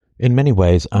In many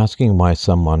ways, asking why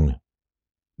someone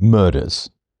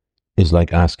murders is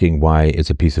like asking why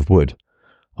is a piece of wood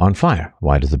on fire.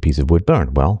 Why does a piece of wood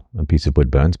burn? Well, a piece of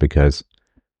wood burns because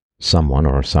someone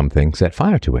or something set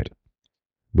fire to it.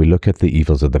 We look at the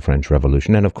evils of the French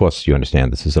Revolution, and of course you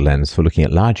understand this is a lens for looking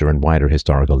at larger and wider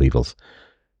historical evils.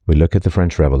 We look at the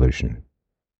French Revolution,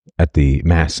 at the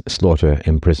mass slaughter,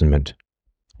 imprisonment,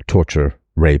 torture,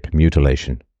 rape,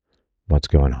 mutilation. What's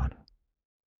going on?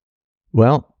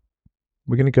 Well,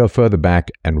 we're going to go further back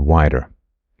and wider,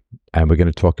 and we're going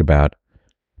to talk about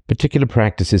particular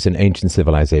practices in ancient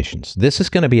civilizations. This is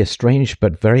going to be a strange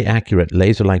but very accurate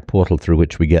laser-like portal through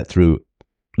which we get through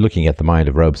looking at the mind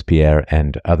of Robespierre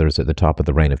and others at the top of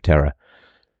the Reign of Terror.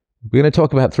 We're going to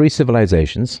talk about three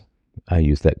civilizations. I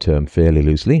use that term fairly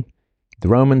loosely. The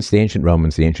Romans, the ancient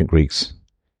Greeks,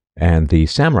 and the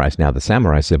samurais. Now, the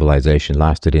samurai civilization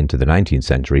lasted into the 19th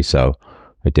century, so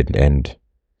it didn't end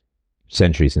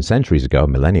centuries and centuries ago,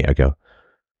 millennia ago.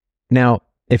 Now,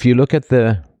 if you look at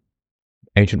the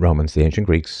ancient Romans, the ancient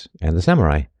Greeks, and the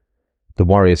samurai, the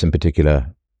warriors in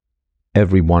particular,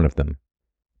 every one of them,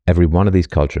 every one of these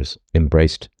cultures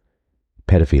embraced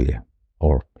pedophilia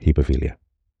or hebephilia.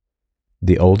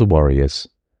 The older warriors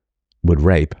would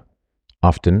rape,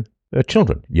 often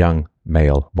children, young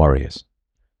male warriors.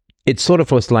 It sort of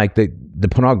was like the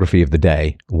pornography of the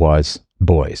day was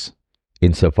boys,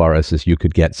 insofar as you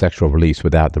could get sexual release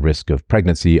without the risk of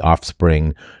pregnancy,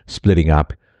 offspring, splitting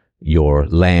up your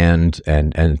land,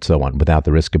 and so on, without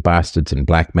the risk of bastards and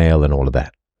blackmail and all of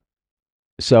that.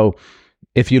 So,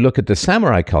 if you look at the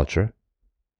samurai culture,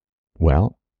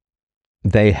 well,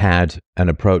 they had an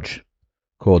approach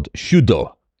called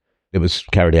shudo. It was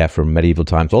carried out from medieval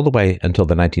times all the way until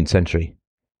the 19th century,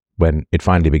 when it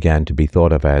finally began to be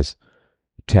thought of as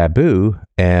taboo,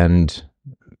 and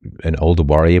an older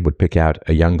warrior would pick out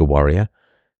a younger warrior.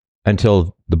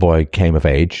 Until the boy came of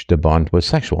age, the bond was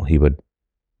sexual. He would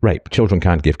rape. Children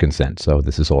can't give consent, so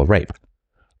this is all rape.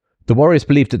 The warriors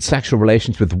believed that sexual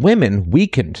relations with women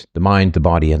weakened the mind, the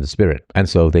body, and the spirit, and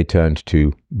so they turned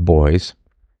to boys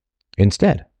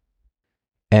instead.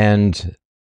 And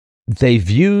they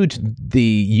viewed the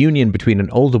union between an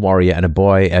older warrior and a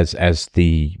boy as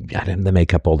the, they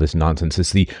make up all this nonsense,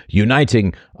 as the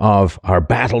uniting of our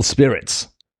battle spirits.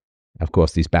 Of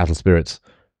course, these battle spirits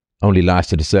only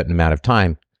lasted a certain amount of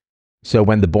time. So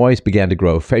when the boys began to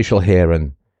grow facial hair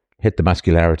and hit the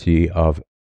muscularity of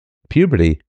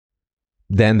puberty,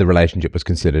 then the relationship was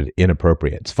considered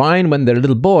inappropriate. It's fine when they're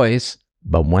little boys,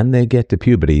 but when they get to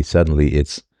puberty, suddenly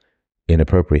it's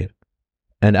inappropriate.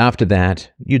 And after that,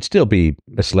 you'd still be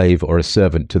a slave or a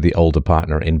servant to the older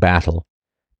partner in battle,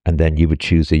 and then you would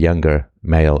choose a younger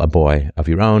male, a boy of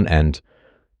your own, and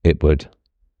it would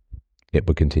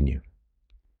continue.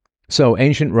 So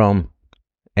ancient Rome,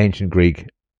 ancient Greek,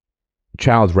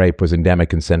 child rape was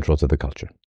endemic and central to the culture.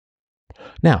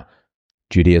 Now,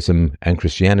 Judaism and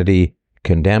Christianity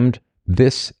condemned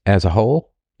this as a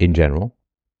whole, in general.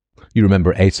 You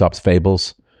remember Aesop's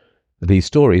fables, these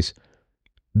stories.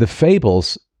 The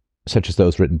fables, such as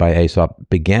those written by Aesop,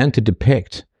 began to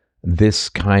depict this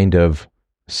kind of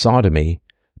sodomy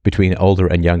between older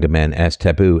and younger men as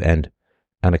taboo and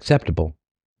unacceptable.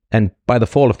 And by the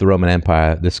fall of the Roman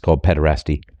Empire, this called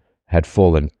pederasty had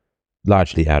fallen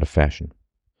largely out of fashion.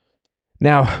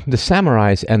 Now, the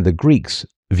samurais and the Greeks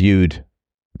viewed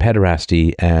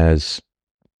pederasty as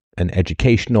an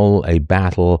educational, a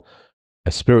battle,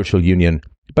 a spiritual union,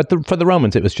 but for the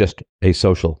Romans it was just a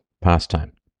social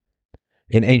pastime.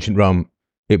 In ancient Rome,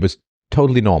 it was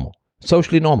totally normal,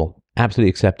 socially normal, absolutely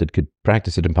accepted, could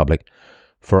practice it in public,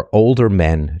 for older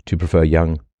men to prefer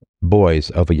young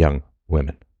boys over young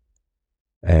women.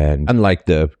 And unlike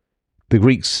the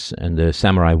Greeks and the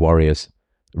samurai warriors,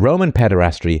 Roman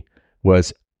pederasty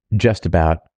was just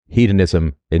about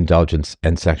hedonism, indulgence,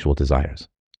 and sexual desires.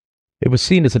 It was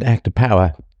seen as an act of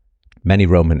power. Many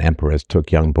Roman emperors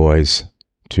took young boys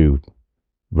to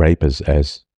rape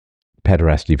as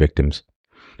pederasty victims,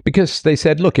 because they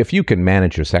said, look, if you can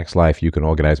manage your sex life, you can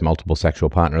organize multiple sexual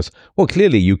partners, well,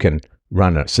 clearly you can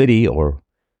run a city or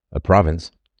a province.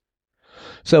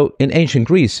 So in ancient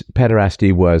Greece,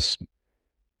 pederasty was,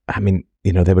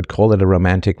 they would call it a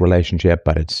romantic relationship,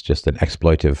 but it's just an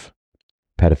exploitive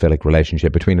pedophilic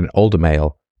relationship between an older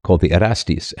male called the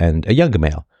erastis and a younger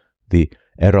male, the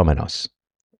eromenos,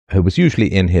 who was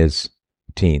usually in his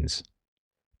teens.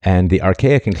 And the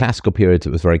archaic and classical periods,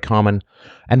 it was very common.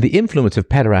 And the influence of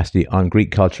pederasty on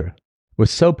Greek culture was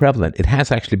so prevalent, it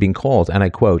has actually been called, and I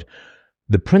quote,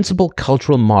 the principal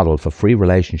cultural model for free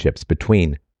relationships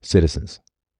between citizens.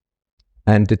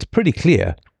 And it's pretty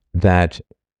clear that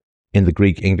in the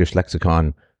Greek English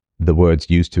lexicon, the words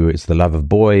used to is the love of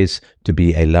boys, to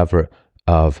be a lover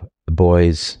of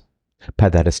boys,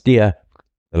 Pederasty,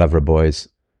 the lover of boys,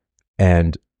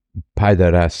 and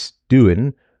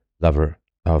Pederastuen, lover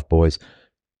of boys.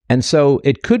 And so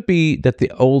it could be that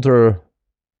the older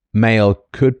male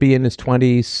could be in his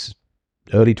 20s,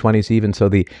 early 20s even, so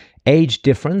the age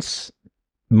difference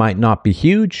might not be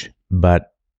huge,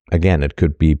 but again, it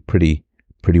could be pretty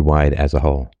wide as a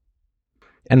whole.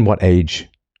 And what age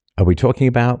are we talking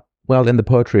about? Well, in the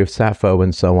poetry of Sappho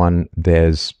and so on,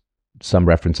 there's some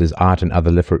references, art and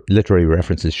other literary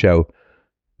references show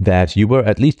that you were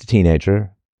at least a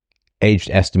teenager, aged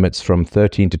estimates from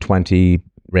 13 to 20,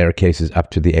 rare cases up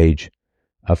to the age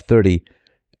of 30.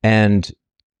 And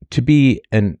to be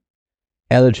an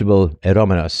eligible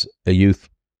eromenos, a youth,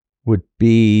 would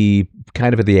be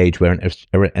kind of at the age where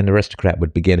an aristocrat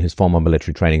would begin his formal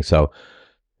military training. So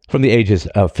from the ages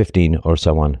of 15 or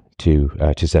so on to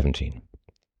 17.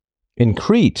 In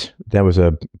Crete, there was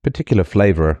a particular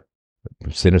flavor,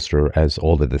 sinister as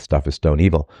all of this stuff is stone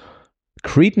evil.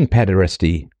 Cretan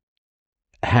pederasty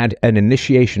had an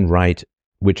initiation rite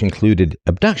which included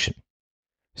abduction.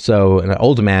 So an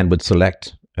older man would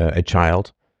select a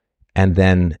child and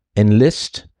then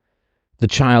enlist the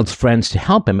child's friends to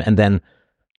help him and then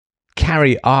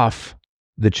carry off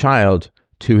the child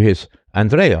to his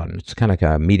andreion. It's kind of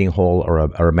like a meeting hall or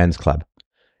a men's club.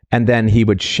 And then he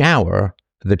would shower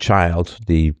the child,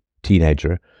 the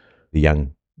teenager, the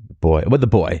young boy, the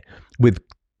boy, with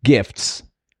gifts.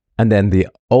 And then the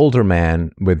older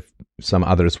man with some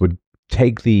others would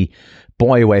take the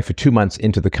boy away for 2 months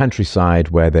into the countryside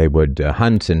where they would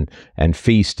hunt and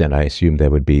feast. And I assume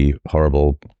there would be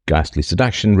horrible, ghastly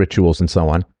seduction rituals and so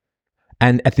on.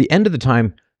 And at the end of the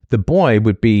time, the boy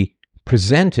would be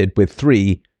presented with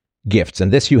 3 gifts.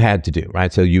 And this you had to do,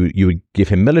 right? So you would give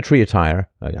him military attire,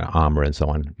 armor and so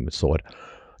on, a sword.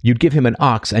 You'd give him an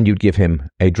ox and you'd give him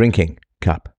a drinking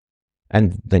cup.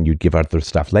 And then you'd give other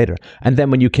stuff later. And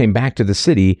then when you came back to the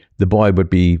city, the boy would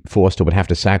be forced or would have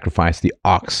to sacrifice the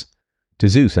ox to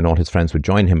Zeus, and all his friends would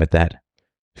join him at that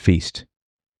feast.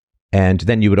 And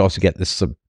then you would also get this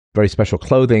very special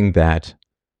clothing that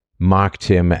marked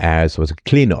him as, was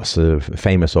klinos,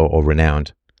 famous or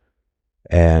renowned.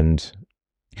 And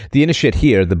the initiate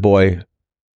here, the boy,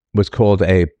 was called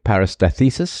a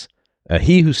parastathesis,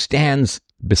 he who stands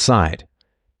beside,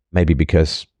 maybe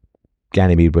because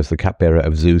Ganymede was the cupbearer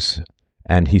of Zeus,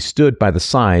 and he stood by the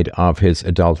side of his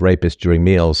adult rapist during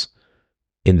meals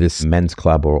in this men's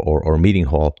club or meeting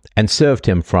hall, and served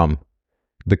him from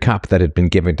the cup that had been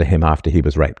given to him after he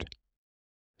was raped.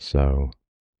 So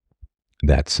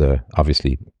that's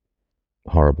obviously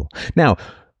horrible. Now,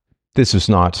 this was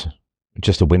not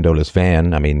just a windowless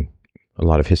van. I mean, a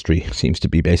lot of history seems to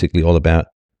be basically all about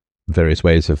various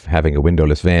ways of having a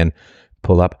windowless van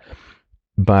pull up.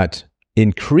 But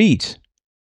in Crete,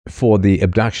 for the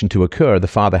abduction to occur, the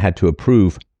father had to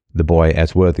approve the boy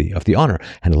as worthy of the honor.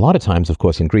 And a lot of times, of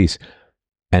course, in Greece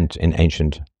and in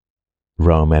ancient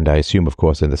Rome, and I assume, of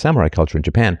course, in the samurai culture in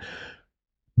Japan,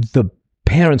 the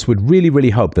parents would really, really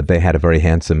hope that they had a very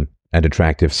handsome and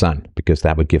attractive son, because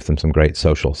that would give them some great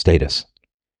social status.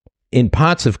 In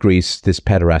parts of Greece, this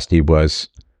pederasty was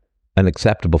an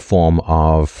acceptable form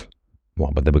of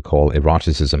what they would call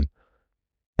eroticism.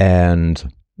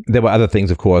 And there were other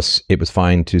things, of course. It was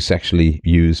fine to sexually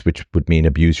use, which would mean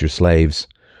abuse your slaves.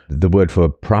 The word for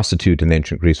prostitute in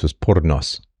ancient Greece was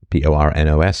pornos,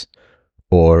 P-O-R-N-O-S,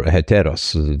 or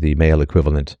heteros, the male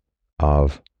equivalent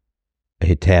of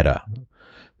hetera.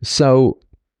 So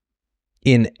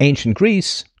in ancient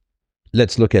Greece,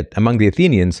 let's look at, among the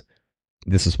Athenians,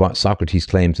 this is what Socrates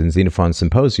claims in Xenophon's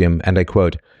Symposium, and I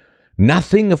quote,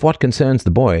 "Nothing of what concerns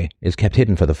the boy is kept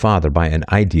hidden for the father by an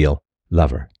ideal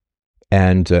lover."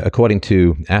 And according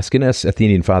to Aeschylus,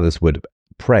 Athenian fathers would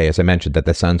pray, as I mentioned, that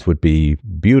their sons would be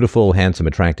beautiful, handsome,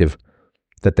 attractive,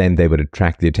 that then they would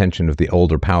attract the attention of the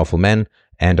older, powerful men,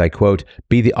 and I quote,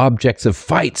 "be the objects of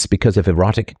fights because of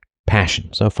erotic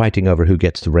passion." So fighting over who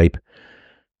gets to rape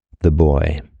the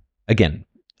boy. Again,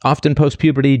 often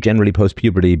post-puberty, generally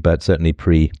post-puberty, but certainly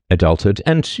pre-adulthood.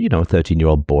 And, a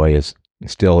 13-year-old boy is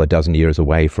still a dozen years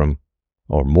away from,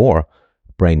 or more,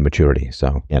 brain maturity.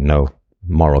 So, no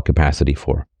moral capacity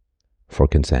for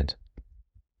consent.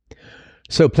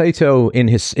 So Plato,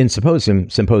 in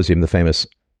Symposium, the famous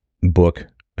book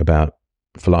about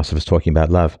philosophers talking about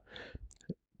love,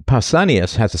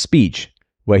 Pausanias has a speech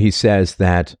where he says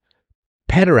that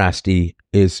pederasty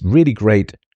is really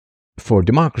great for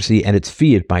democracy and it's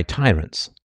feared by tyrants,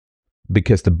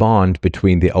 because the bond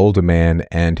between the older man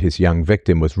and his young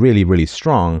victim was really, really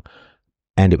strong,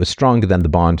 and it was stronger than the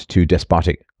bond to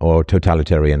despotic or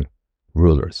totalitarian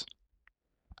rulers.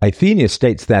 Athenaeus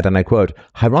states that, and I quote,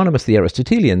 Hieronymus the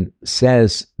Aristotelian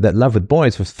says that love with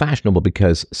boys was fashionable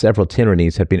because several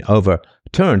tyrannies had been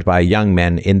overturned by young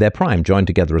men in their prime, joined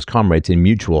together as comrades in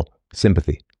mutual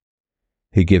sympathy.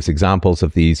 He gives examples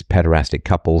of these pederastic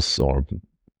couples, or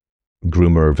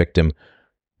groomer-victim.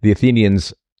 The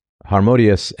Athenians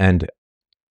Harmodius and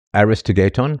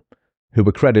Aristogaton, who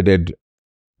were credited,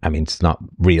 it's not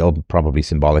real, probably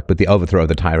symbolic, but the overthrow of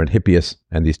the tyrant Hippias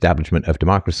and the establishment of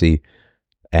democracy,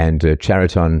 and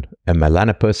Chariton and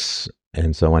Melanippus,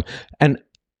 and so on. And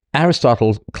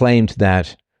Aristotle claimed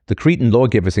that the Cretan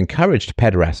lawgivers encouraged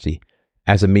pederasty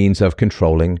as a means of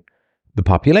controlling the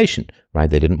population, right?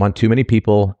 They didn't want too many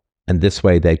people, and this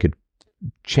way they could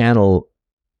channel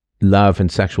love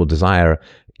and sexual desire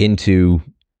into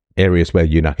areas where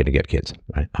you're not going to get kids,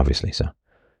 right? Obviously, so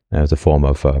as a form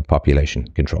of population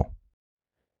control.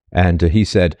 And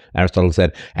Aristotle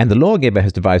said, and the lawgiver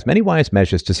has devised many wise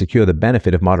measures to secure the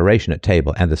benefit of moderation at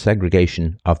table and the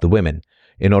segregation of the women,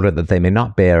 in order that they may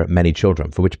not bear many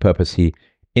children, for which purpose he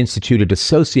instituted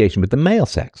association with the male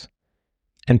sex.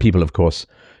 And people, of course,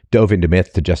 dove into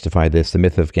myth to justify this. The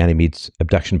myth of Ganymede's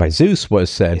abduction by Zeus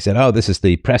was, he said, this is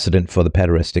the precedent for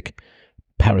the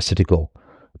parasitical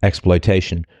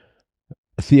exploitation.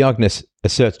 Theognis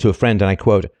asserts to a friend, and I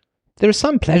quote, there is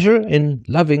some pleasure in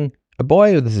loving a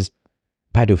boy, this is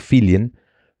Pedophilian,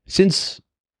 since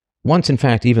once, in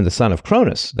fact, even the son of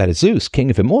Cronus, that is Zeus,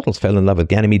 king of immortals, fell in love with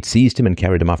Ganymede, seized him and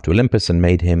carried him off to Olympus and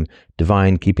made him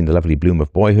divine, keeping the lovely bloom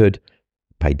of boyhood,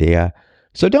 Paideia.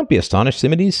 So don't be astonished,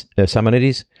 Simonides,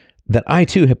 that I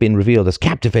too have been revealed as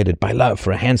captivated by love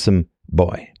for a handsome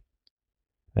boy.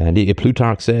 And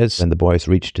Plutarch says, when the boys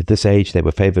reached this age, they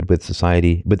were favored with the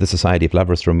society of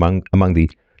lovers from among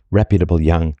the reputable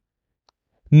young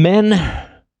men.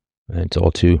 And it's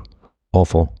all too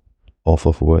awful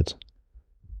for words.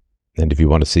 And if you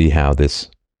want to see how this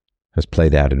has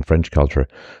played out in French culture,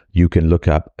 you can look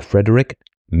up Frédéric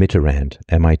Mitterrand,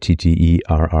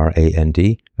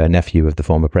 Mitterrand, a nephew of the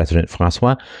former president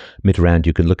François Mitterrand.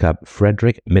 You can look up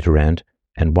Frédéric Mitterrand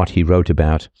and what he wrote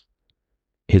about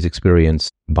his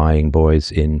experience buying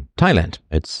boys in Thailand.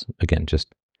 It's, again, just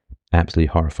absolutely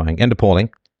horrifying and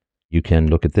appalling. You can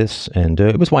look at this, and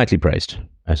it was widely praised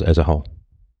as a whole.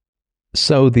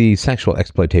 So the sexual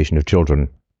exploitation of children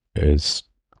is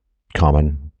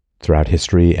common throughout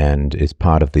history and is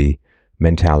part of the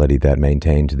mentality that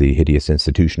maintained the hideous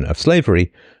institution of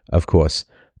slavery, of course.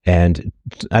 And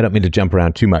I don't mean to jump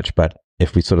around too much, but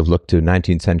if we sort of look to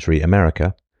 19th century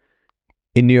America,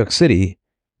 in New York City,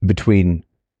 between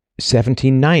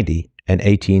 1790 and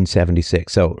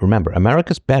 1876, so remember,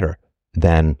 America's better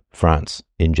than France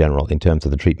in general in terms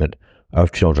of the treatment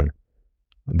of children.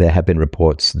 There have been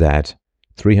reports that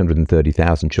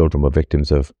 330,000 children were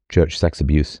victims of church sex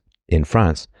abuse in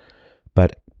France.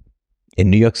 But in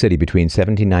New York City, between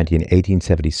 1790 and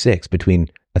 1876, between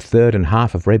a third and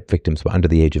half of rape victims were under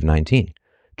the age of 19.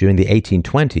 During the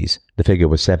 1820s, the figure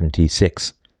was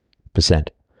 76%.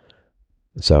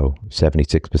 So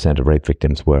 76% of rape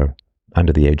victims were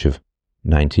under the age of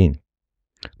 19.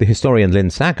 The historian Lynn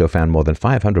Sacco found more than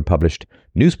 500 published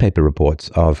newspaper reports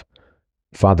of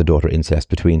father-daughter incest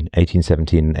between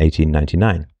 1817 and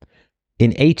 1899. In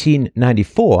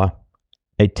 1894,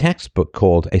 a textbook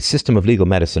called A System of Legal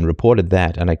Medicine reported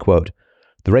that, and I quote,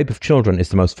 the rape of children is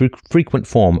the most frequent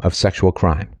form of sexual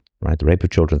crime. Right? The rape of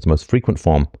children is the most frequent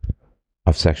form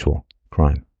of sexual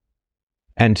crime.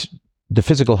 And the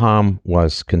physical harm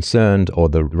was concerned, or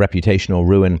the reputational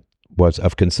ruin was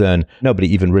of concern.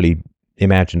 Nobody even really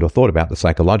imagined or thought about the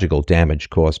psychological damage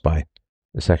caused by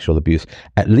sexual abuse.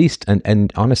 At least,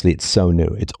 and honestly, it's so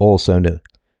new. It's all so new.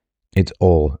 It's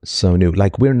all so new.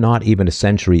 Like, we're not even a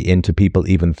century into people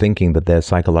even thinking that there's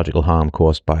psychological harm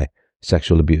caused by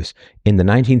sexual abuse. In the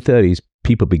 1930s,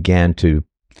 people began to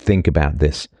think about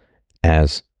this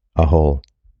as a whole.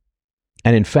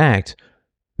 And in fact,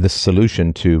 the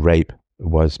solution to rape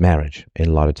was marriage in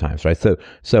a lot of times, right?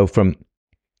 So from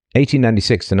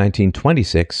 1896 to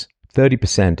 1926,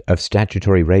 30% of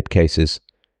statutory rape cases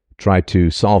tried to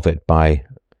solve it by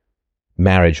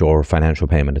marriage or financial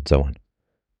payment and so on.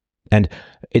 And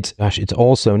it's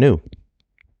also new.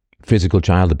 Physical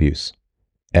child abuse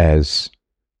as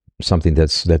something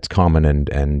that's common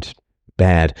and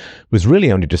bad was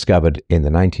really only discovered in the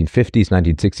 1950s,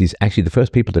 1960s. Actually, the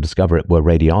first people to discover it were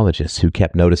radiologists who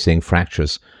kept noticing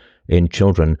fractures in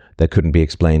children that couldn't be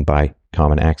explained by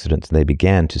common accidents. And they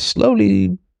began to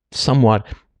slowly, somewhat,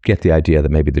 get the idea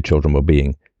that maybe the children were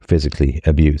being physically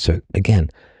abused. So again,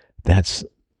 that's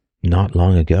not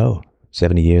long ago.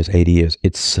 70 years, 80 years.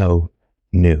 It's so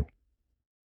new.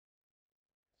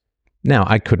 Now,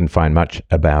 I couldn't find much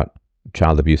about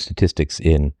child abuse statistics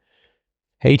in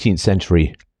 18th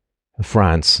century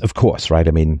France, of course, right?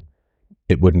 I mean,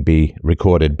 it wouldn't be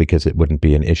recorded because it wouldn't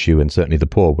be an issue, and certainly the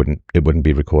poor wouldn't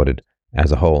be recorded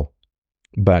as a whole.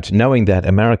 But knowing that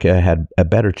America had a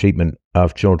better treatment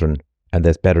of children, and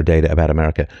there's better data about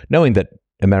America, knowing that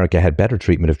America had better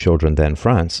treatment of children than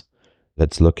France,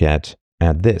 let's look at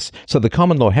this. So the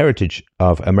common law heritage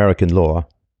of American law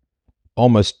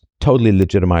almost totally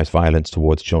legitimized violence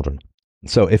towards children.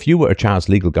 So if you were a child's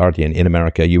legal guardian in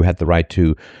America, you had the right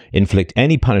to inflict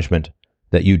any punishment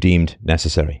that you deemed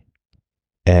necessary.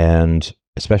 And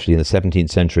especially in the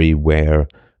 17th century, where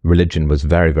religion was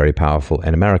very, very powerful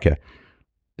in America,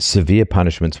 severe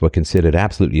punishments were considered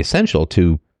absolutely essential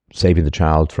to saving the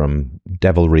child from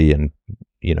devilry, and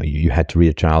you had to rear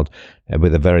a child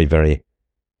with a very, very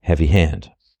heavy hand.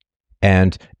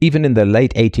 And even in the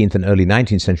late 18th and early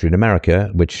 19th century in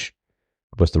America, which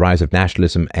was the rise of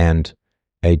nationalism and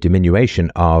a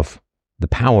diminution of the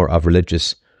power of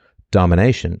religious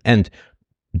domination, and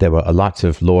there were lots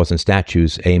of laws and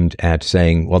statutes aimed at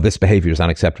saying, well, this behavior is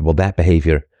unacceptable, that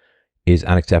behavior is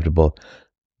unacceptable.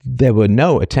 There were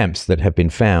no attempts that have been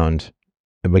found,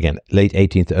 again, late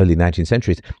 18th to early 19th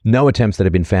centuries, no attempts that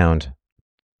have been found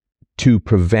to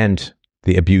prevent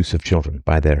the abuse of children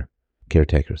by their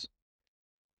caretakers.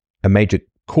 A major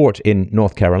court in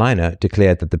North Carolina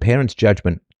declared that the parent's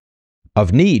judgment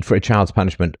of need for a child's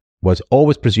punishment was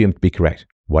always presumed to be correct.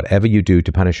 Whatever you do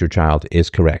to punish your child is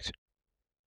correct.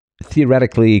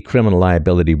 Theoretically, criminal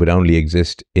liability would only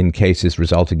exist in cases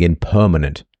resulting in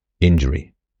permanent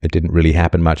injury. It didn't really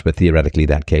happen much, but theoretically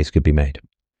that case could be made.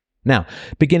 Now,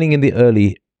 beginning in the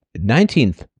early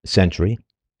 19th century,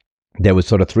 there was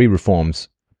sort of three reform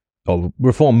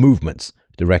movements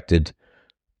directed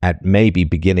at maybe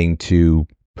beginning to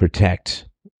protect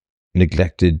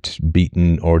neglected,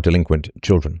 beaten, or delinquent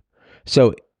children.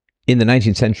 So in the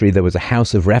 19th century, there was a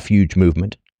House of Refuge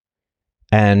movement.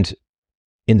 And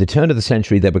in the turn of the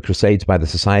century, there were crusades by the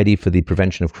Society for the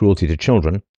Prevention of Cruelty to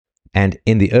Children. And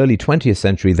in the early 20th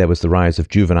century, there was the rise of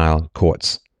juvenile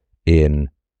courts in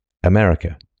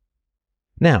America.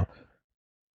 Now,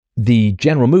 the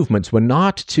general movements were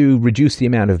not to reduce the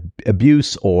amount of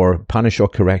abuse or punish or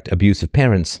correct abuse of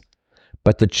parents,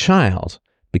 but the child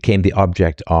became the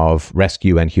object of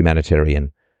rescue and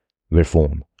humanitarian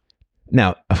reform.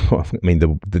 Now, I mean,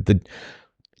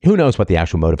 who knows what the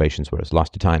actual motivations were? It's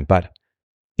lost to time. But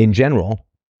in general,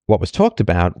 what was talked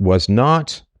about was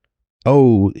not,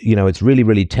 it's really,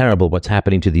 really terrible what's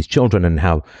happening to these children and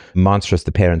how monstrous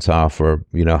the parents are for,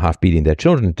 half beating their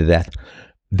children to death.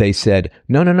 They said,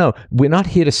 no, we're not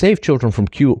here to save children from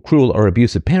cruel or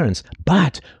abusive parents,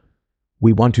 but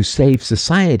we want to save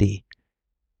society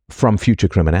from future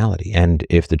criminality. And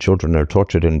if the children are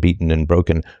tortured and beaten and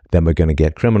broken, then we're going to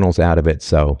get criminals out of it.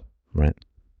 So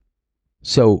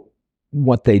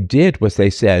what they did was they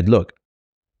said, look,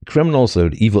 criminals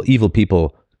or evil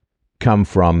people come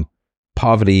from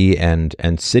poverty and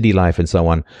city life and so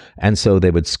on. And so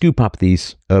they would scoop up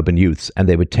these urban youths and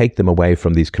they would take them away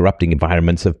from these corrupting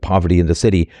environments of poverty in the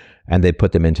city, and they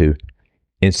put them into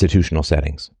institutional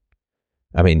settings.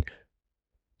 I mean,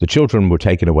 the children were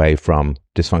taken away from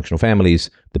dysfunctional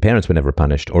families. The parents were never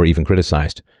punished or even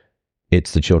criticized.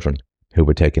 It's the children who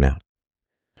were taken out.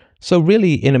 So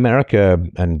really in America,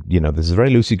 and this is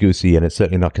very loosey-goosey and it's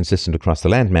certainly not consistent across the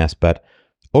landmass, but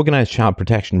organized child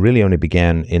protection really only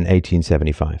began in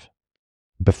 1875.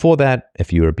 Before that,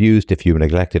 if you were abused, if you were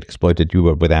neglected, exploited, you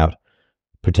were without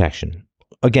protection.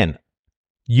 Again,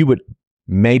 you would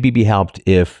maybe be helped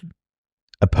if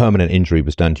a permanent injury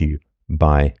was done to you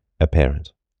by a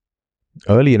parent.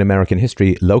 Early in American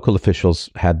history, local officials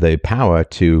had the power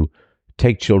to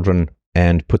take children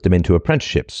and put them into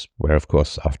apprenticeships, where, of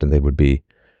course, often they would be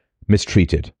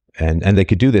mistreated. And they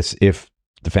could do this if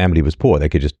the family was poor. They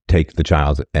could just take the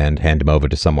child and hand him over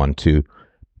to someone to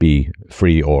be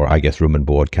free or, room and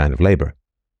board kind of labor.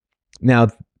 Now,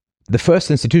 the first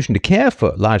institution to care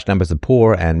for large numbers of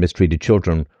poor and mistreated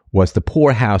children was the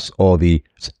poorhouse or the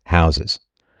houses.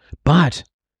 But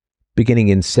beginning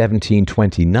in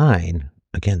 1729,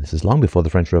 again, this is long before the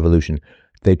French Revolution,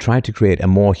 they tried to create a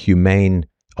more humane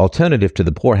alternative to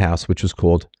the poorhouse, which was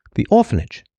called the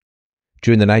orphanage.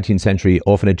 During the 19th century,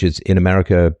 orphanages in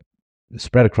America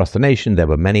spread across the nation. There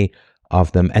were many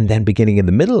of them. And then beginning in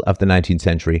the middle of the 19th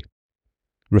century,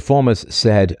 reformers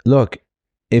said, look,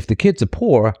 if the kids are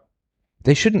poor,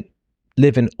 they shouldn't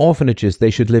live in orphanages. They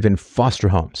should live in foster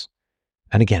homes.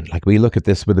 And again, we look at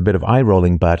this with a bit of eye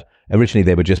rolling, but originally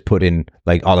they were just put in,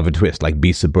 like Oliver Twist, like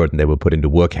beasts of burden. They were put into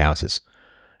workhouses.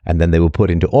 And then they were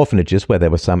put into orphanages where there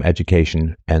was some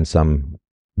education and some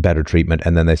better treatment.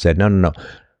 And then they said, no,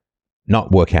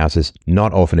 not workhouses,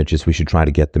 not orphanages. We should try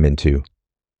to get them into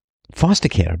foster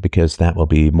care, because that will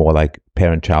be more like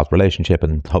parent-child relationship,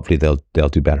 and hopefully they'll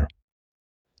do better.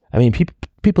 I mean,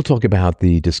 people talk about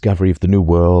the discovery of the new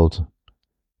world,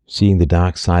 seeing the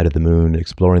dark side of the moon,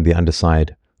 exploring the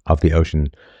underside of the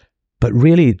ocean. But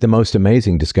really, the most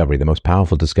amazing discovery, the most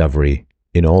powerful discovery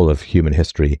in all of human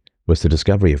history was the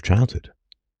discovery of childhood.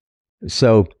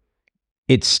 So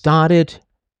it started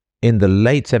in the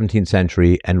late 17th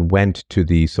century and went to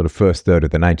the sort of first third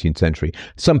of the 19th century.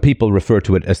 Some people refer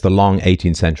to it as the long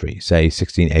 18th century, say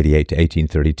 1688 to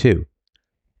 1832.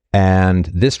 And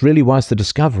this really was the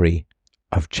discovery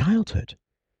of childhood.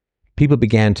 People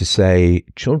began to say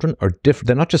children are different.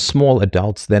 They're not just small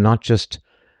adults. They're not just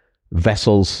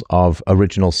vessels of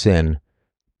original sin,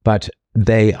 but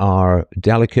they are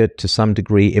delicate, to some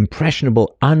degree,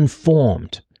 impressionable,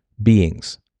 unformed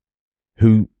beings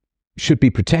who should be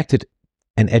protected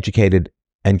and educated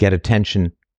and get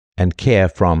attention and care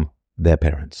from their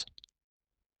parents.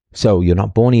 So you're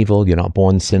not born evil, you're not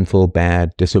born sinful,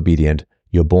 bad, disobedient,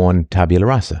 you're born tabula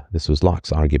rasa. This was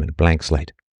Locke's argument, blank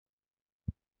slate.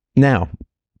 Now,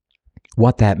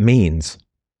 what that means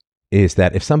is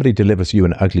that if somebody delivers you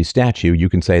an ugly statue, you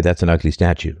can say, that's an ugly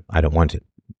statue. I don't want it.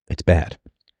 It's bad.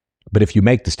 But if you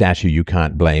make the statue, you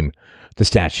can't blame the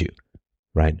statue,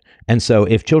 right? And so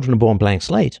if children are born blank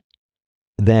slate,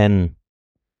 then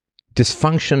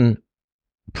dysfunction,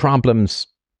 problems,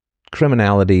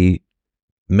 criminality,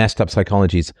 messed up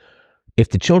psychologies, if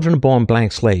the children are born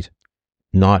blank slate,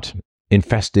 not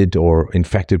infested or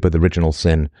infected with original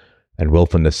sin and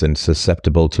willfulness and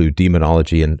susceptible to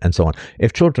demonology and so on,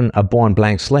 if children are born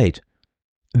blank slate,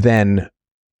 then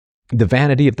the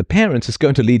vanity of the parents is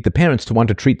going to lead the parents to want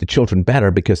to treat the children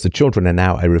better, because the children are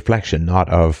now a reflection not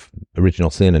of original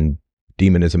sin and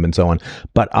demonism and so on,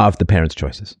 but of the parents'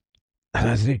 choices.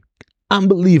 That's an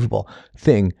unbelievable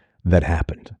thing that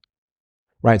happened,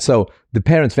 right? So the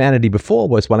parents' vanity before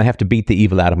was, well, I have to beat the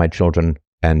evil out of my children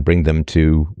and bring them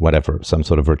to whatever, some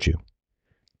sort of virtue.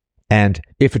 And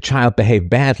if a child behaved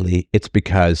badly, it's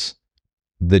because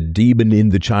the demon in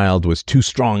the child was too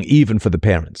strong even for the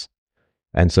parents.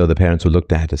 And so the parents were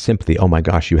looked at as sympathy. Oh my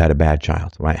gosh, you had a bad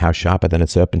child, right? How sharper than a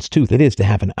serpent's tooth it is to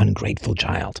have an ungrateful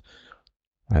child.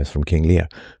 That's from King Lear.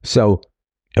 So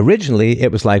originally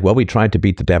it was like, well, we tried to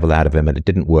beat the devil out of him and it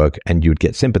didn't work, and you'd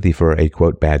get sympathy for a,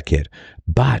 quote, bad kid.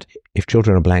 But if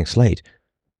children are blank slate,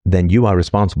 then you are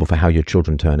responsible for how your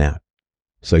children turn out.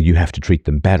 So you have to treat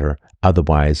them better.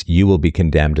 Otherwise, you will be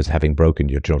condemned as having broken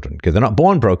your children. Because they're not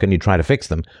born broken, you try to fix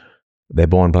them. They're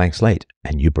born blank slate,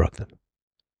 and you broke them.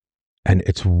 And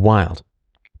it's wild.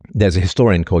 There's a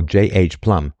historian called J.H.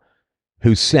 Plum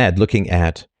who said, looking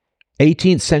at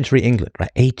 18th century England, right?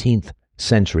 18th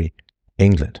century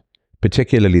England,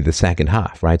 particularly the second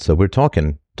half, right? So we're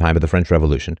talking time of the French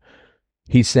Revolution.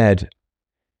 He said,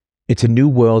 it's a new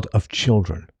world of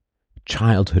children.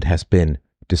 Childhood has been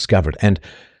discovered. And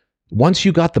once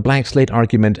you got the blank slate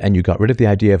argument and you got rid of the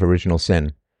idea of original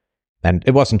sin, and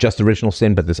it wasn't just original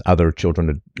sin, but there's other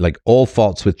children, like all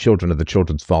faults with children are the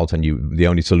children's fault, and the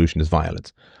only solution is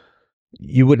violence.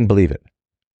 You wouldn't believe it.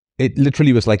 It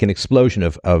literally was like an explosion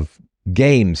of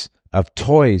games, of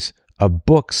toys, of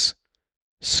books,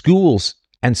 schools,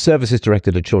 and services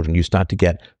directed at children. You start to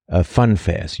get fun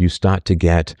fairs. You start to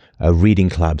get reading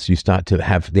clubs. You start to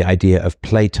have the idea of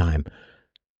playtime,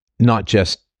 not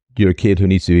just you're a kid who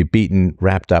needs to be beaten,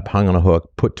 wrapped up, hung on a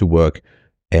hook, put to work,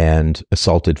 and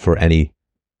assaulted for any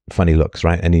funny looks,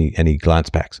 right? Any glance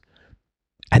backs.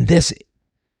 And this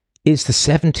is the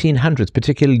 1700s,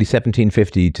 particularly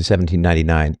 1750 to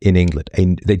 1799 in England.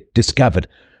 And they discovered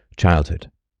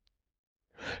childhood.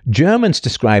 Germans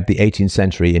described the 18th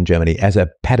century in Germany as a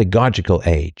pedagogical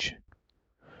age.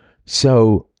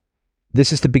 So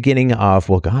this is the beginning of,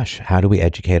 well, gosh, how do we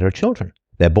educate our children?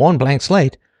 They're born blank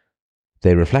slate.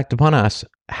 They reflect upon us.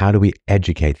 How do we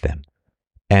educate them?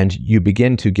 And you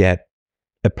begin to get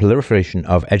a proliferation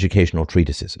of educational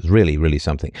treatises. It's really, really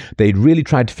something. They really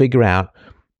tried to figure out,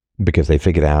 because they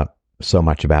figured out so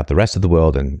much about the rest of the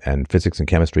world and physics and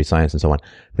chemistry, science and so on.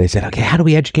 They said, okay, how do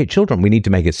we educate children? We need to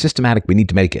make it systematic. We need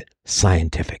to make it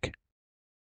scientific.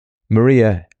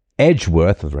 Maria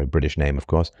Edgeworth, a very British name, of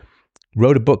course,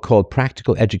 wrote a book called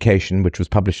Practical Education, which was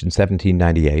published in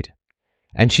 1798.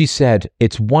 And she said,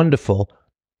 it's wonderful,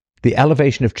 the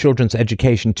elevation of children's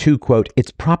education to, quote, its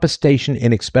proper station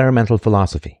in experimental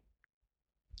philosophy.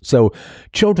 So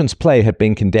children's play had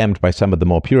been condemned by some of the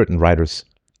more Puritan writers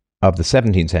of the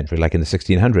 17th century, like in the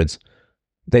 1600s.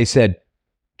 They said,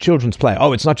 children's play,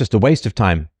 oh, it's not just a waste of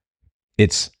time.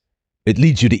 It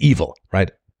leads you to evil, right?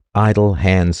 Idle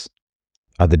hands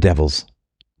are the devil's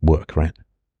work, right?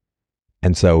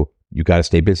 And so you got to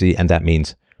stay busy, and that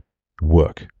means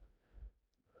work.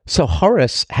 So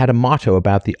Horace had a motto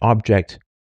about the object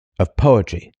of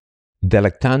poetry,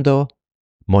 delectando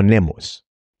monemus,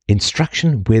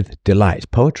 instruction with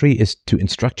delight. Poetry is to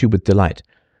instruct you with delight.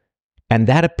 And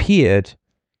that appeared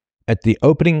at the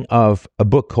opening of a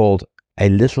book called A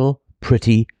Little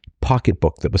Pretty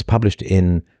Pocketbook that was published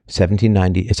in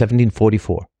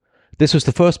 1744. This was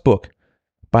the first book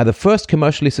by the first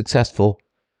commercially successful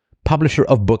publisher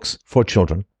of books for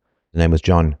children. The name was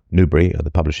John Newbery of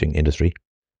the publishing industry.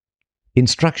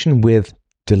 Instruction with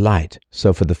delight.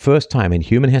 So for the first time in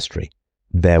human history,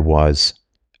 there was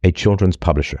a children's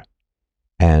publisher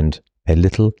and a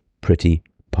little pretty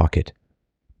pocket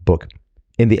book.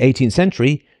 In the 18th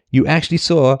century, you actually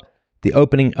saw the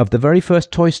opening of the very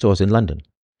first toy stores in London.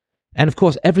 And of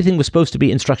course, everything was supposed to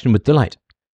be instruction with delight.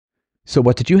 So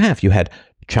what did you have? You had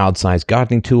child-sized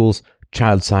gardening tools,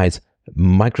 child-sized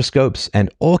microscopes, and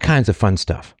all kinds of fun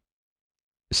stuff.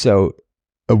 So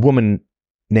a woman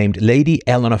named Lady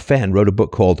Eleanor Fenn wrote a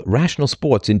book called Rational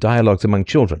Sports in Dialogues Among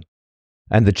Children.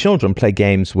 And the children play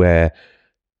games where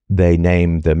they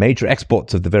name the major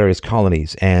exports of the various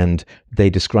colonies, and they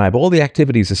describe all the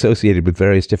activities associated with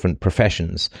various different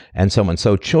professions, and so on.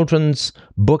 So children's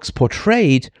books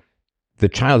portrayed the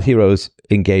child heroes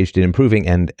engaged in improving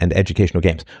and educational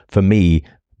games. For me,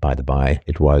 by the by,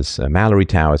 it was Mallory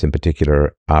Towers in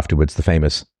particular, afterwards the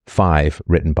famous Five,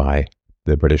 written by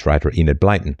the British writer Enid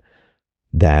Blyton,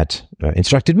 that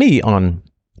instructed me on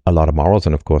a lot of morals.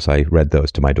 And of course, I read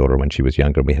those to my daughter when she was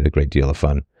younger, and we had a great deal of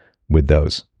fun with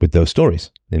those stories.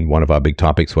 And one of our big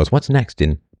topics was, what's next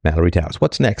in Mallory Towers?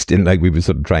 What's next in, we would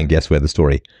sort of try and guess where the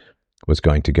story was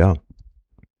going to go.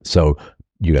 So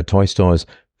you got toy stores,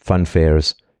 fun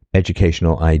fairs,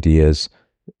 educational ideas,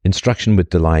 instruction with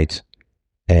delight,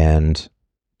 and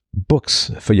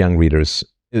books for young readers.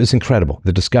 It was incredible,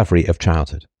 the discovery of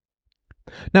childhood.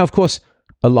 Now, of course,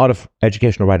 a lot of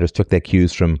educational writers took their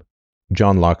cues from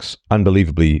John Locke's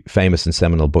unbelievably famous and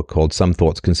seminal book called Some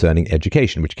Thoughts Concerning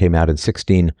Education, which came out in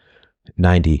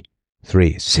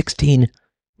 1693.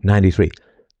 1693,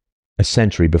 a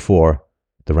century before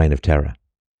the Reign of Terror.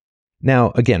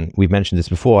 Now, again, we've mentioned this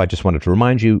before. I just wanted to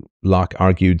remind you, Locke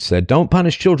said, don't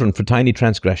punish children for tiny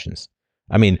transgressions.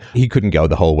 I mean, he couldn't go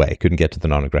the whole way, couldn't get to the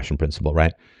non-aggression principle,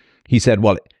 right? He said,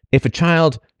 well, if a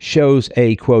child shows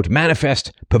a, quote,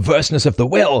 manifest perverseness of the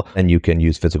will, then you can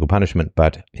use physical punishment.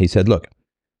 But he said, look,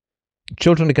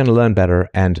 children are going to learn better,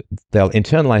 and they'll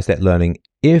internalize that learning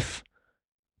if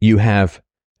you have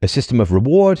a system of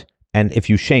reward and if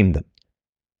you shame them.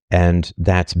 And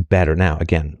that's better. Now,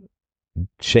 again,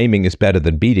 shaming is better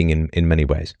than beating in many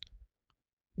ways.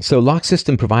 So Locke's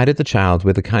system provided the child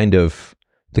with the kind of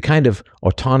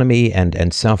autonomy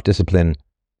and self-discipline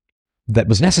that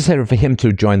was necessary for him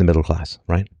to join the middle class,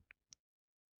 right?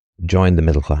 Join the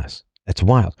middle class. It's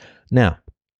wild. Now,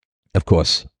 of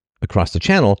course, across the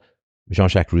channel,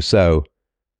 Jean-Jacques Rousseau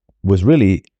was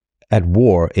really at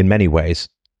war in many ways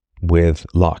with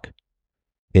Locke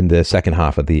in the second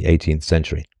half of the 18th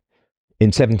century. In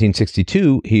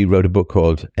 1762, he wrote a book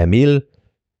called Émile,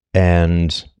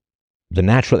 and the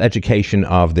natural education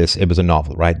of this, it was a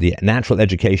novel, right? The natural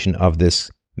education of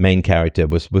this main character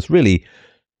was really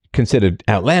considered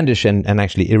outlandish and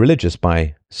actually irreligious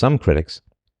by some critics.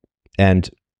 And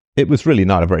it was really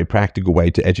not a very practical way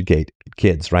to educate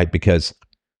kids, right? Because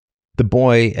the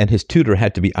boy and his tutor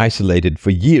had to be isolated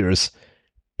for years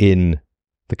in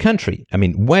the country. I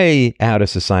mean, way out of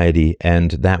society,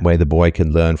 and that way the boy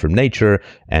can learn from nature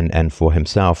and for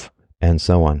himself and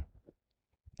so on.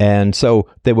 And so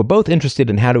they were both interested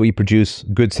in how do we produce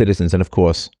good citizens. And of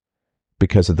course,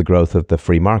 because of the growth of the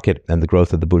free market and the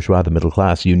growth of the bourgeois, the middle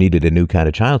class, you needed a new kind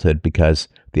of childhood, because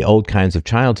the old kinds of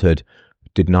childhood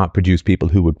did not produce people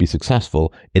who would be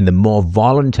successful in the more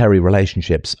voluntary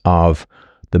relationships of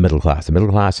the middle class. The middle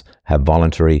class have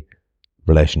voluntary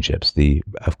relationships.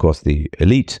 Of course, the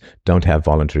elite don't have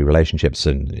voluntary relationships,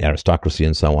 and aristocracy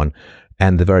and so on.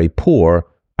 And the very poor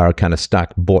are kind of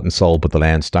stuck, bought and sold with the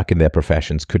land, stuck in their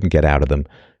professions, couldn't get out of them.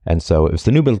 And so it was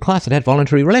the new middle class that had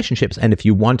voluntary relationships. And if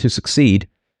you want to succeed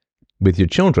with your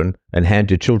children and hand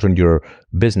your children your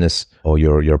business or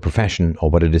your profession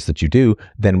or what it is that you do,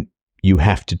 then you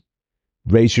have to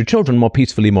raise your children more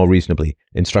peacefully, more reasonably.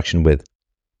 Instruction with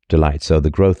delight. So the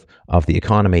growth of the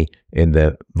economy in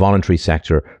the voluntary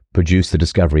sector produced the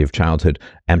discovery of childhood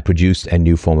and produced a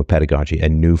new form of pedagogy, a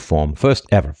new form, first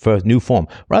new form.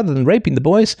 Rather than raping the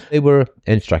boys, they were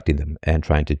instructing them and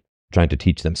trying to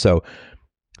teach them. So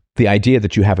the idea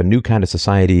that you have a new kind of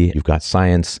society, you've got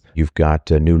science, you've got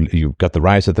the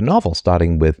rise of the novel,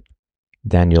 starting with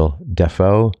Daniel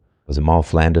Defoe, was it Mal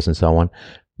Flanders and so on,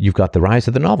 you've got the rise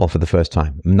of the novel for the first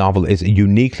time. Novel is a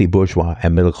uniquely bourgeois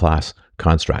and middle-class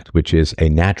construct, which is a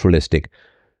naturalistic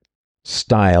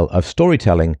style of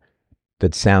storytelling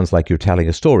that sounds like you're telling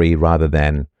a story rather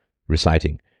than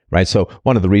reciting, right? So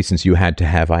one of the reasons you had to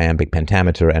have iambic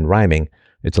pentameter and rhyming,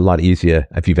 it's a lot easier,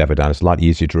 if you've ever done it, it's a lot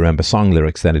easier to remember song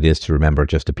lyrics than it is to remember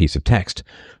just a piece of text.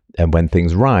 And when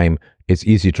things rhyme, it's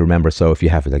easier to remember. So if you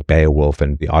have like Beowulf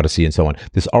and the Odyssey and so on,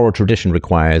 this oral tradition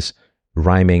requires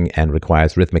rhyming and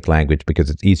requires rhythmic language because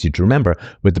it's easier to remember.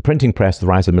 With the printing press, the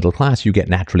rise of middle class, you get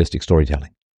naturalistic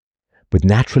storytelling. With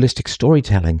naturalistic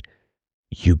storytelling,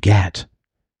 you get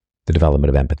the development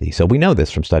of empathy. So we know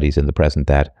this from studies in the present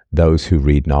that those who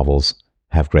read novels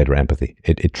have greater empathy.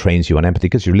 It trains you on empathy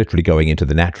because you're literally going into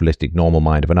the naturalistic, normal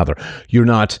mind of another. You're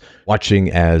not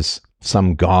watching as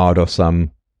some god or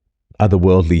some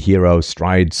otherworldly hero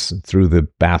strides through the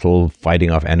battle, fighting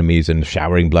off enemies and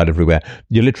showering blood everywhere.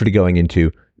 You're literally going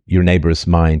into your neighbor's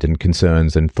mind and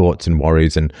concerns and thoughts and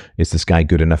worries. And is this guy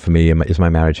good enough for me? Is my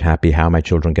marriage happy? How are my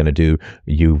children going to do?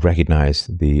 You recognize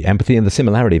the empathy and the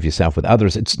similarity of yourself with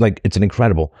others. It's an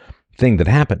incredible thing that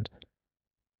happened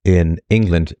in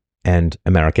England and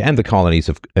America and the colonies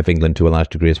of England to a large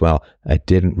degree as well. It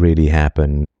didn't really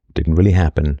happen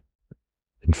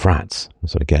in France. I'll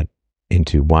sort of get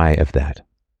into why of that.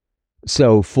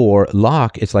 So for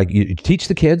Locke, it's like you teach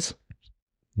the kids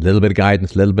a little bit of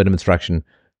guidance, a little bit of instruction,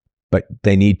 but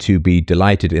they need to be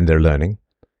delighted in their learning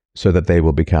so that they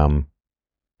will become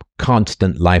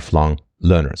constant lifelong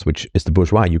learners, which is the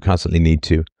bourgeois. You constantly need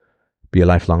to be a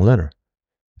lifelong learner.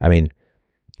 I mean,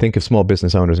 think of small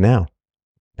business owners now.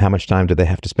 How much time do they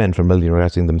have to spend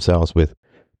familiarizing themselves with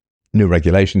new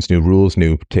regulations, new rules,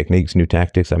 new techniques, new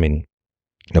tactics? I mean,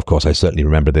 of course, I certainly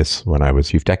remember this when I was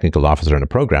chief technical officer and a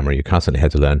programmer. You constantly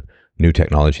had to learn new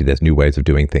technology. There's new ways of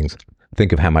doing things.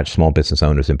 Think of how much small business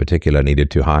owners in particular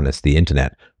needed to harness the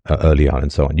internet early on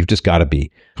and so on. You've just got to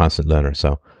be a constant learner.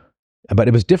 So, but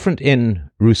it was different in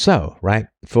Rousseau, right?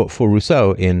 For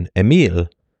Rousseau, in Emile,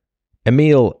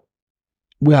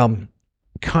 well,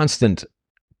 constant,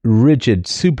 rigid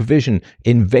supervision,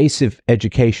 invasive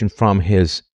education from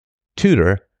his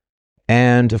tutor.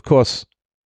 And of course,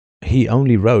 he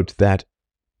only wrote that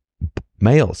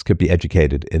males could be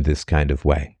educated in this kind of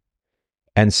way.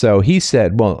 And so he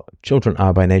said, well, children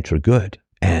are by nature good.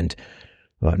 And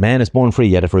well, man is born free,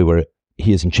 yet everywhere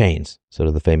he is in chains. Sort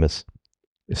of the famous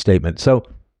statement. So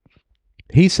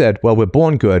he said, well, we're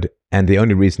born good, and the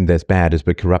only reason there's bad is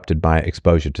we're corrupted by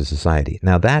exposure to society.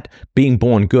 Now that being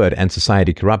born good and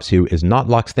society corrupts you is not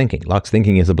Locke's thinking. Locke's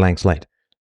thinking is a blank slate.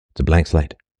 It's a blank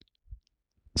slate.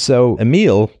 So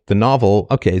Emile, the novel,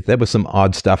 okay, there was some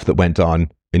odd stuff that went on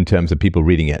in terms of people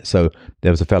reading it. So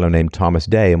there was a fellow named Thomas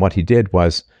Day, and what he did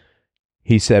was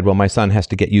he said, well, my son has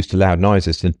to get used to loud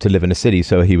noises to live in a city,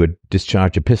 so he would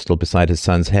discharge a pistol beside his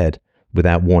son's head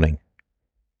without warning.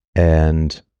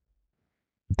 And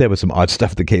there was some odd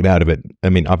stuff that came out of it. I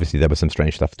mean, obviously there was some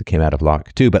strange stuff that came out of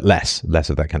Locke too, but less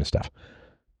of that kind of stuff.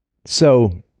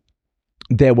 So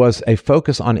there was a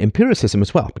focus on empiricism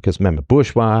as well, because remember,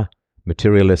 bourgeois,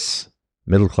 materialists,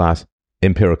 middle class,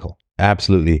 empirical,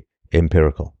 absolutely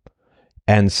empirical.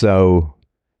 And so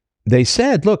they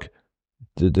said, look,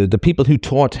 the people who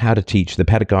taught how to teach, the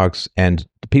pedagogues and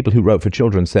the people who wrote for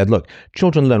children said, look,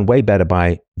 children learn way better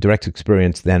by direct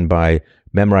experience than by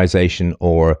memorization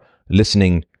or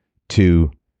listening to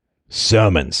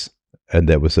sermons. And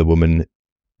there was a woman,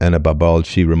 Anna Babald,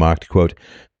 she remarked, quote,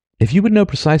 if you would know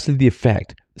precisely the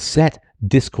effect set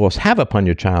discourse have upon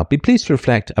your child, be pleased to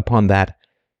reflect upon that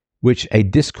which a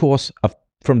discourse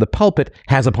from the pulpit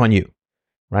has upon you.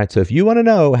 Right? So if you want to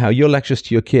know how your lectures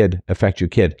to your kid affect your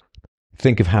kid,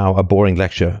 think of how a boring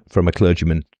lecture from a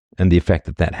clergyman and the effect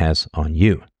that that has on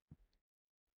you.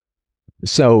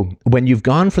 So when you've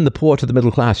gone from the poor to the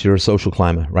middle class, you're a social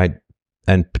climber, right?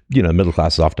 And, you know, middle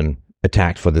class is often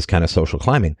attacked for this kind of social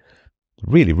climbing.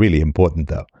 Really, really important,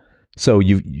 though. So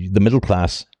the middle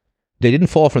class, they didn't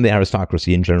fall from the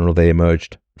aristocracy in general. They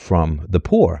emerged from the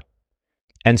poor.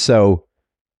 And so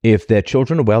if their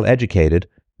children are well educated,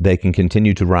 they can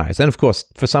continue to rise. And of course,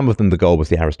 for some of them, the goal was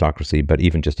the aristocracy, but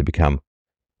even just to become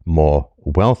more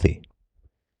wealthy.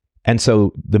 And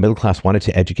so the middle class wanted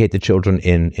to educate the children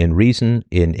in reason,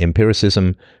 in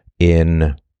empiricism,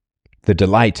 in the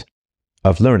delight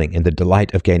of learning, in the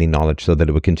delight of gaining knowledge so that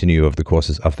it would continue over the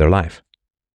courses of their life.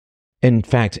 In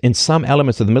fact, in some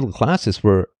elements of the middle classes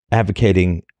were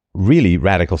advocating really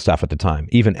radical stuff at the time,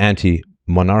 even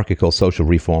anti-monarchical social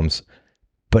reforms.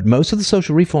 But most of the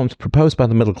social reforms proposed by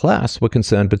the middle class were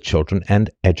concerned with children and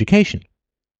education.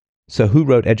 So who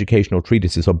wrote educational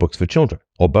treatises or books for children?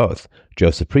 Or both?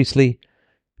 Joseph Priestley,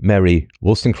 Mary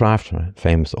Wollstonecraft,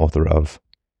 famous author of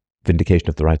Vindication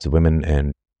of the Rights of Women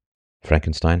and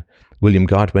Frankenstein, William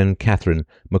Godwin, Catherine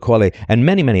Macaulay, and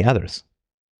many, many others.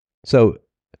 So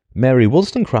Mary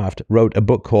Wollstonecraft wrote a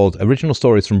book called Original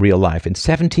Stories from Real Life in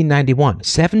 1791.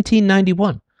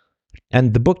 1791!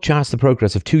 And the book charts the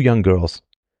progress of two young girls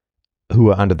who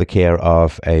were under the care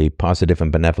of a positive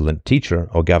and benevolent teacher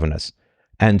or governess.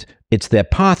 And it's their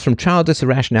path from childish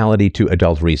irrationality to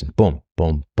adult reason. Boom,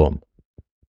 boom, boom.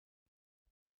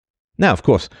 Now, of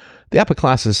course, the upper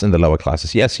classes and the lower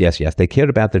classes, yes, they cared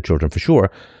about their children for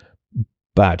sure,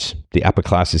 but the upper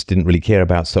classes didn't really care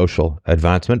about social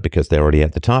advancement because they're already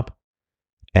at the top.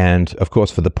 And, of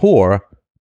course, for the poor,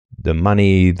 the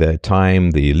money, the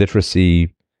time, the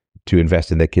literacy to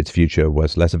invest in their kids' future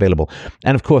was less available.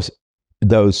 And, of course,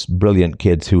 those brilliant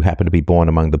kids who happen to be born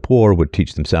among the poor would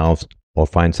teach themselves or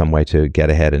find some way to get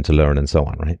ahead and to learn and so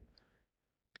on, right?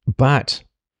 But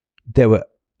there were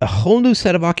a whole new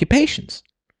set of occupations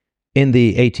in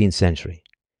the 18th century.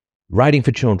 Writing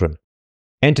for children,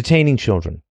 entertaining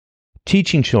children,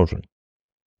 teaching children,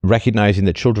 recognizing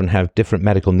that children have different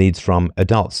medical needs from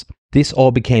adults. This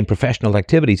all became professional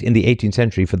activities in the 18th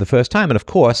century for the first time. And of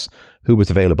course, who was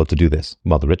available to do this?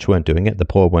 Well, the rich weren't doing it. The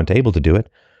poor weren't able to do it.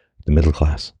 The middle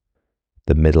class.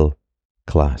 The middle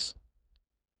class.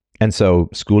 And so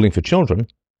schooling for children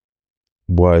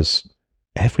was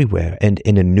everywhere and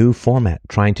in a new format,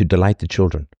 trying to delight the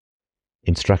children.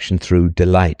 Instruction through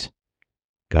delight.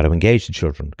 Got to engage the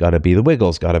children. Got to be the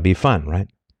Wiggles. Got to be fun, right?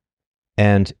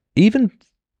 And even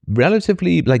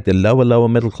relatively like the lower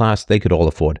middle class, they could all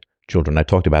afford children. I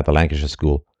talked about the Lancashire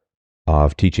School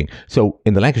of Teaching. So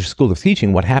in the Lancashire School of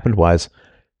Teaching, what happened was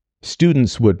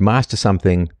students would master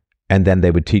something and then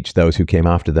they would teach those who came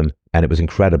after them, and it was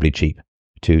incredibly cheap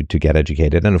to get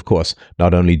educated. And of course,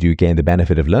 not only do you gain the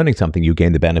benefit of learning something, you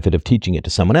gain the benefit of teaching it to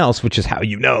someone else, which is how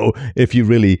you know if you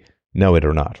really know it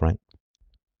or not, right?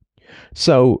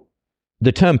 So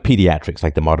the term pediatrics,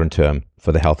 like the modern term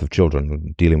for the health of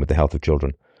children, dealing with the health of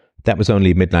children, that was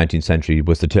only mid-19th century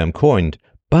was the term coined,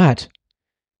 but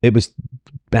it was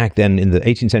back then in the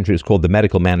 18th century, it was called the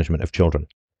medical management of children.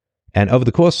 And over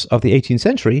the course of the 18th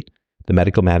century, the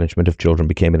medical management of children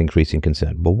became an increasing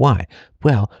concern. But why?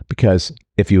 Well, because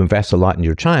if you invest a lot in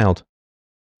your child,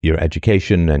 your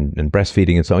education and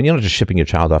breastfeeding and so on, you're not just shipping your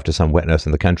child off to some wet nurse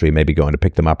in the country, maybe going to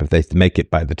pick them up if they make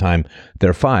it by the time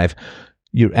they're 5.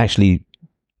 You're actually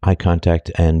eye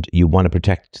contact, and you want to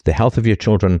protect the health of your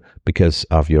children because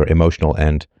of your emotional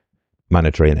and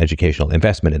monetary and educational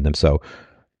investment in them. So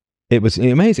it was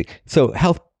amazing. So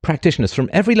health practitioners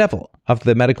from every level of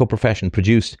the medical profession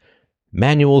produced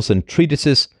manuals and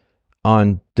treatises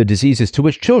on the diseases to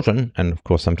which children, and of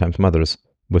course sometimes mothers,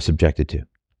 were subjected to.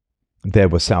 There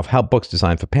were self-help books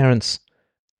designed for parents,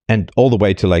 and all the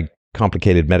way to like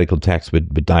complicated medical texts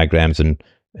with diagrams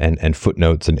and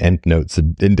footnotes and endnotes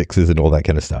and indexes and all that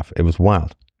kind of stuff. It was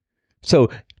wild. So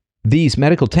these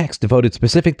medical texts devoted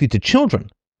specifically to children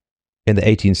in the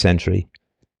 18th century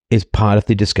is part of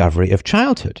the discovery of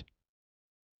childhood.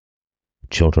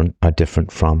 Children are different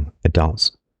from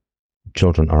adults.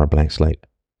 Children are a blank slate.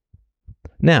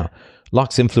 Now,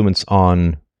 Locke's influence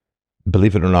on,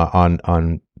 believe it or not,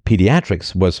 on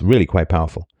pediatrics was really quite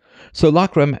powerful. So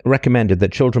Locke recommended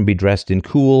that children be dressed in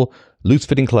cool,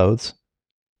 loose-fitting clothes,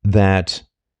 that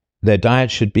their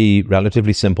diet should be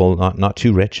relatively simple, not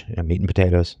too rich, meat and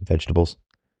potatoes, vegetables.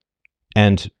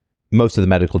 And most of the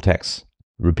medical texts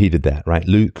repeated that, right?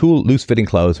 Cool, loose-fitting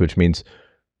clothes, which means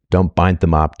don't bind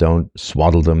them up, don't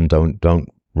swaddle them, don't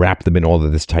wrap them in all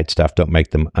of this tight stuff, don't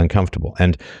make them uncomfortable.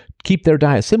 And keep their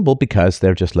diet simple because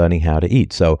they're just learning how to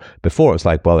eat. So before it's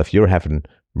like, well, if you're having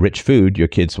rich food, your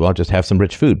kids, well, just have some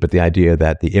rich food. But the idea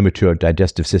that the immature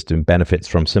digestive system benefits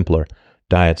from simpler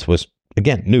diets was,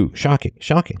 again, new, shocking.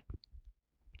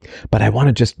 But I want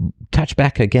to just touch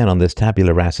back again on this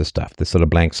tabula rasa stuff, this sort of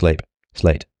blank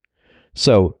slate.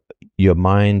 So your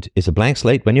mind is a blank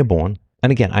slate when you're born.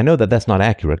 And again, I know that that's not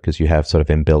accurate because you have sort of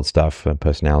inbuilt stuff,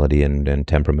 personality and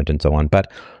temperament and so on,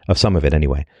 but of some of it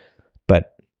anyway.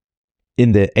 But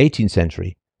in the 18th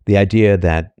century, the idea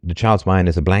that the child's mind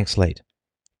is a blank slate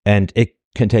and it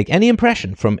can take any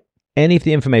impression from any of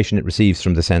the information it receives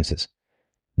from the senses,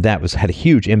 that had a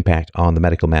huge impact on the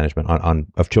medical management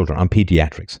of children, on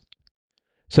pediatrics.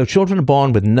 So children are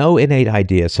born with no innate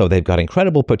ideas, so they've got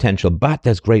incredible potential, but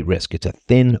there's great risk. It's a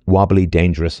thin, wobbly,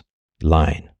 dangerous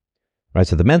line. Right,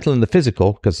 so the mental and the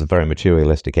physical, because it's a very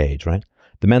materialistic age, right?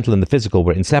 The mental and the physical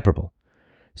were inseparable.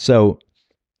 So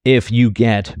if you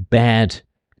get bad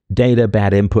data,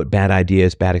 bad input, bad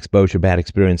ideas, bad exposure, bad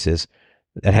experiences,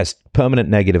 that has permanent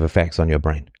negative effects on your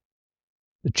brain.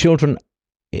 The children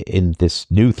in this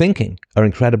new thinking are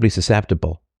incredibly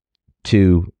susceptible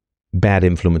to bad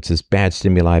influences, bad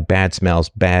stimuli, bad smells,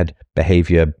 bad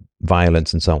behavior,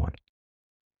 violence, and so on.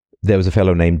 There was a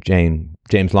fellow named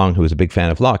James Long who was a big fan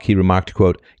of Locke. He remarked,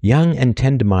 quote, "Young and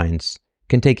tender minds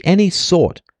can take any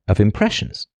sort of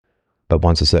impressions, but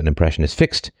once a certain impression is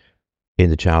fixed in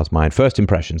the child's mind, first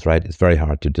impressions, right, it's very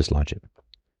hard to dislodge it."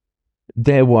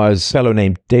 There was a fellow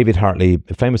named David Hartley,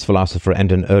 a famous philosopher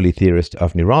and an early theorist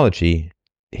of neurology.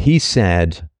 He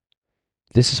said,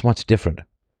 this is what's different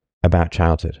about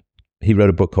childhood. He wrote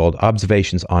a book called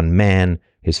Observations on Man,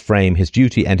 His Frame, His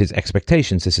Duty, and His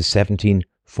Expectations. This is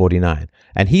 1749.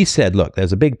 And he said, look,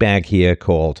 there's a big bag here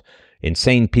called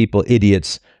insane people,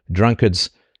 idiots, drunkards,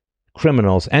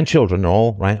 criminals, and children,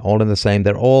 all in the same.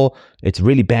 It's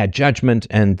really bad judgment,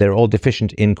 and they're all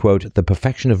deficient in, quote, the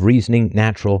perfection of reasoning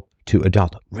natural to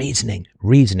adult. Reasoning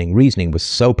was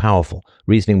so powerful.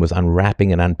 Reasoning was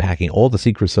unwrapping and unpacking all the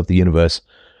secrets of the universe,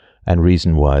 and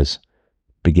reason was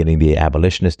beginning the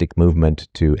abolitionistic movement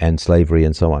to end slavery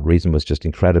and so on. Reason was just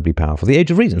incredibly powerful. The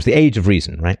age of reason. It was the age of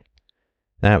reason, right?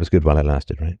 That was good while it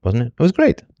lasted, right? Wasn't it? It was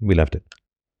great. We loved it.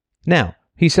 Now,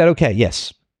 he said, okay,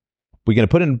 yes, we're going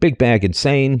to put in a big bag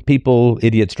insane people,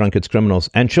 idiots, drunkards, criminals,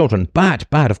 and children. But,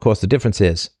 of course, the difference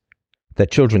is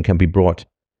that children can be brought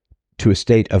to a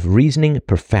state of reasoning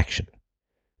perfection.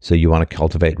 So you want to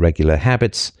cultivate regular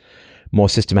habits, more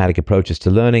systematic approaches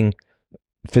to learning,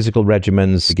 physical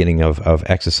regimens, beginning of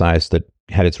exercise that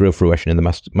had its real fruition in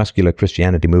the muscular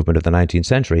Christianity movement of the 19th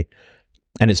century.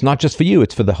 And it's not just for you,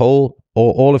 it's for the whole,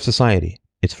 or all of society.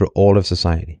 It's for all of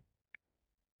society.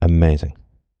 Amazing.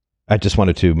 I just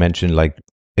wanted to mention,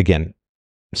 again,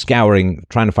 scouring,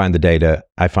 trying to find the data,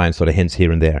 I find sort of hints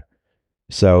here and there.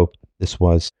 So this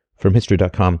was from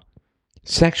history.com.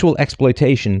 Sexual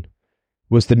exploitation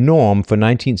was the norm for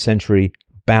 19th century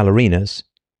ballerinas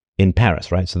in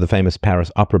Paris, right? So the famous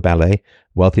Paris Opera Ballet,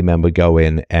 wealthy men would go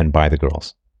in and buy the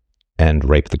girls and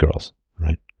rape the girls,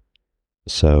 right?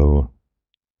 So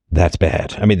that's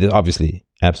bad. I mean, obviously,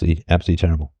 absolutely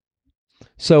terrible.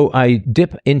 So I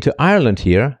dip into Ireland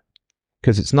here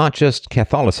because it's not just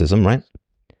Catholicism, right?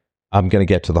 I'm going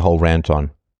to get to the whole rant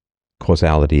on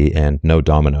causality and no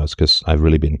dominoes because I've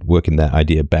really been working that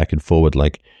idea back and forward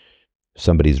like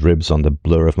somebody's ribs on the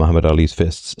blur of Muhammad Ali's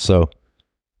fists. So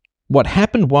what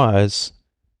happened was,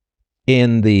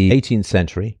 in the 18th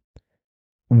century,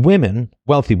 women,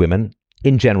 wealthy women,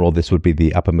 in general, this would be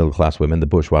the upper middle class women, the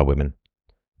bourgeois women,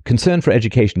 concern for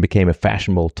education became a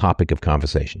fashionable topic of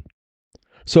conversation.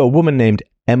 So a woman named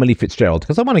Emily Fitzgerald,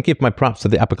 because I want to give my props to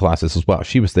the upper classes as well.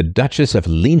 She was the Duchess of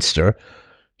Leinster.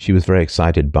 She was very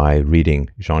excited by reading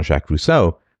Jean-Jacques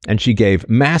Rousseau, and she gave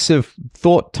massive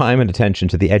thought, time, and attention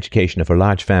to the education of her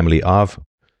large family of,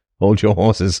 hold your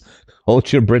horses,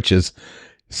 hold your britches,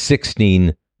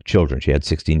 16 children. She had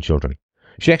 16 children.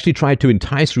 She actually tried to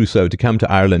entice Rousseau to come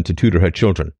to Ireland to tutor her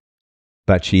children,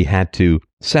 but she had to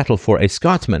settle for a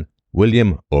Scotsman,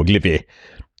 William Ogilvy,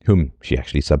 whom she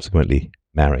actually subsequently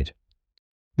married.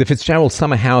 The Fitzgerald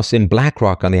summer house in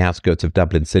Blackrock on the outskirts of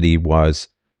Dublin City was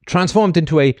transformed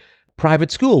into a private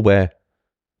school where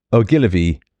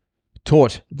Ogilvy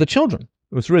taught the children.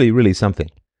 It was really, really something.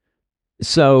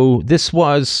 So this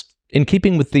was in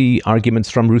keeping with the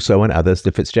arguments from Rousseau and others.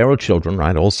 The Fitzgerald children,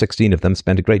 right, all 16 of them,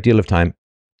 spent a great deal of time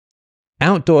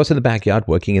outdoors in the backyard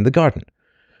working in the garden.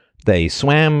 They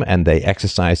swam and they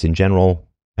exercised in general,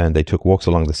 and they took walks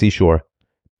along the seashore.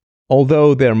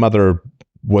 Although their mother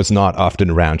was not often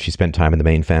around, she spent time in the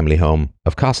main family home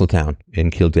of Castletown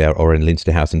in Kildare or in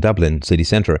Leinster House in Dublin city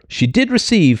centre. She did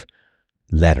receive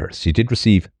letters. She did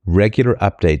receive regular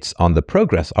updates on the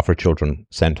progress of her children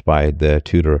sent by the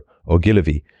tutor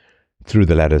Ogilvy through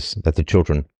the letters that the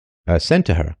children sent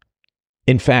to her.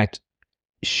 In fact,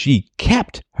 she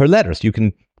kept her letters. You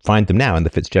can find them now in the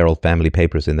Fitzgerald family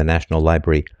papers in the National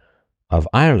Library of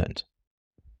Ireland.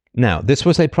 Now, this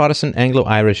was a Protestant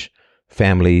Anglo-Irish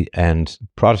family, and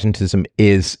Protestantism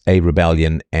is a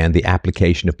rebellion and the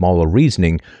application of moral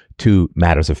reasoning to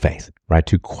matters of faith, right?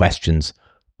 To questions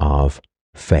of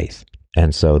faith.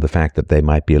 And so the fact that they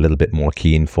might be a little bit more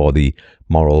keen for the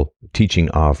moral teaching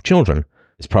of children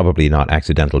is probably not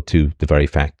accidental to the very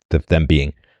fact of them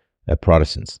being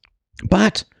Protestants.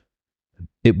 But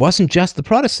it wasn't just the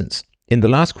Protestants. In the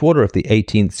last quarter of the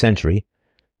 18th century,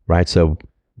 right, so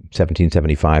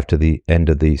 1775 to the end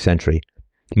of the century,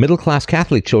 middle-class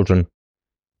Catholic children,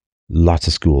 lots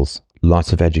of schools,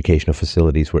 lots of educational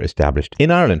facilities were established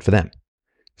in Ireland for them.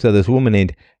 So there's a woman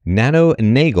named Nano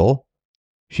Nagel.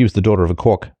 She was the daughter of a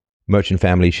Cork merchant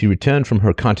family. She returned from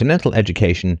her continental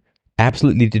education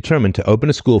absolutely determined to open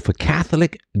a school for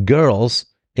Catholic girls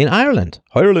in Ireland.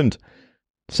 Ireland.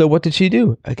 So what did she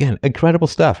do? Again, incredible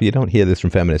stuff. You don't hear this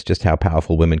from feminists, just how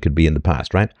powerful women could be in the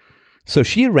past, right? So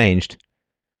she arranged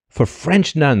for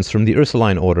French nuns from the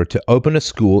Ursuline order to open a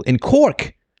school in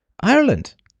Cork,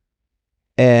 Ireland.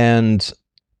 And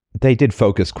they did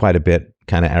focus quite a bit,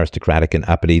 kind of aristocratic and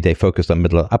uppity. They focused on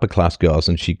middle and upper class girls,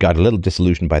 and she got a little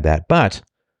disillusioned by that. But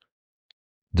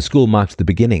the school marked the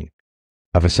beginning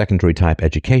of a secondary type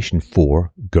education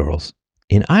for girls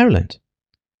in Ireland.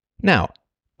 Now,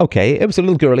 okay, it was a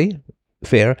little girly,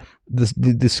 fair.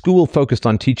 The school focused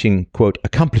on teaching, quote,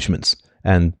 accomplishments,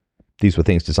 and these were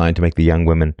things designed to make the young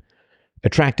women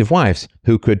attractive wives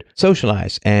who could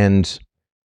socialize and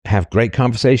have great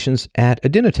conversations at a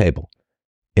dinner table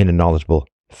in a knowledgeable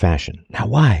fashion. Now,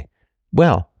 why?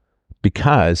 Well,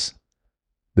 because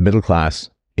the middle class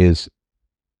is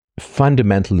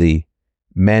fundamentally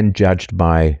men judged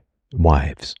by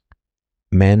wives.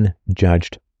 Men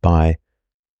judged by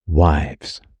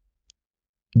wives.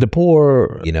 The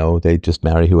poor, they just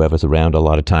marry whoever's around a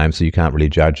lot of times, so you can't really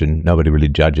judge, and nobody really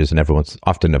judges, and everyone's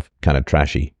often kind of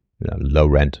trashy, low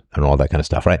rent and all that kind of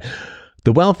stuff, right?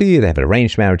 The wealthy, they have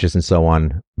arranged marriages and so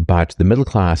on, but the middle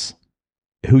class,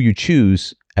 who you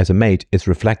choose as a mate is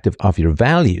reflective of your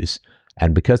values.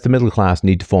 And because the middle class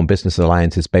need to form business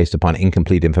alliances based upon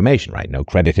incomplete information, right? No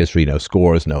credit history, no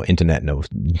scores, no internet, no,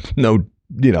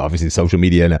 obviously social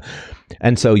media. No.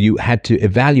 And so you had to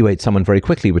evaluate someone very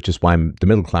quickly, which is why the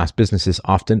middle class businesses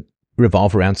often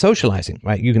revolve around socializing,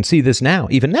 right? You can see this now,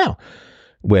 even now,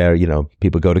 where,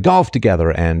 people go to golf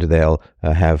together and they'll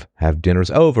have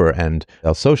dinners over and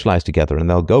they'll socialize together and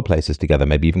they'll go places together,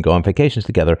 maybe even go on vacations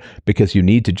together, because you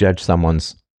need to judge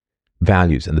someone's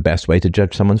values. And the best way to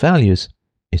judge someone's values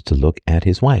is to look at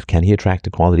his wife. Can he attract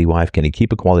a quality wife? Can he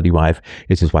keep a quality wife?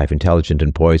 Is his wife intelligent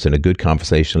and poised and a good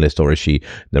conversationalist, or is she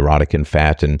neurotic and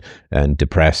fat and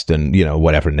depressed and,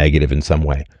 whatever, negative in some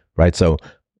way, right? So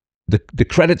the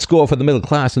credit score for the middle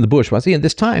class and the bourgeoisie in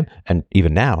this time, and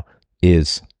even now,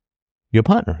 is your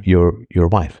partner, your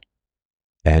wife,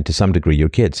 and to some degree your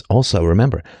kids. Also,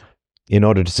 remember, in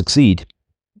order to succeed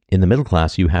in the middle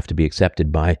class, you have to be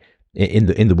accepted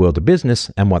in the world of business.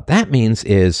 And what that means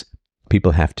is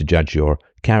people have to judge your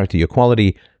character, your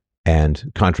quality,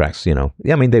 and contracts.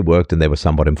 They worked and they were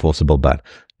somewhat enforceable, but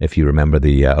if you remember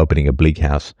the opening of Bleak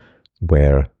House,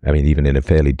 where, even in a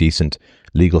fairly decent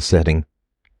legal setting,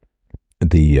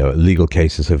 the legal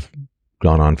cases have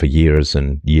gone on for years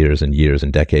and years and years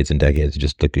and decades,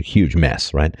 just like a huge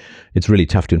mess, right? It's really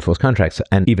tough to enforce contracts.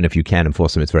 And even if you can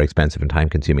enforce them, it's very expensive and time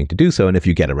consuming to do so. And if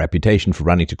you get a reputation for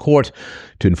running to court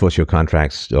to enforce your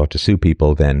contracts or to sue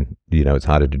people, then, it's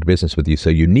harder to do business with you.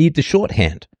 So you need the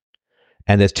shorthand.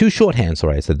 And there's two shorthands.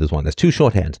 Sorry, I said there's one. There's two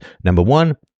shorthands. Number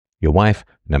one, your wife.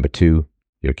 Number two,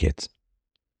 your kids.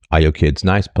 Are your kids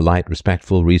nice, polite,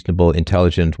 respectful, reasonable,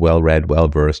 intelligent, well-read,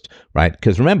 well-versed, right?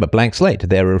 Because remember, blank slate,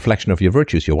 they're a reflection of your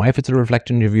virtues. Your wife is a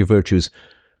reflection of your virtues.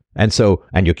 And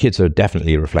your kids are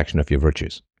definitely a reflection of your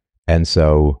virtues. And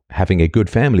so having a good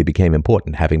family became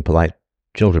important. Having polite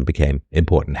children became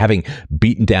important. Having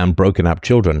beaten down, broken up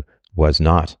children was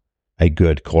not a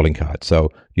good calling card. So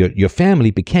your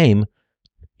family became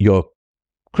your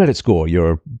credit score,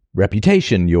 your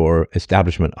reputation, your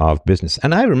establishment of business.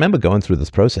 And I remember going through this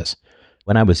process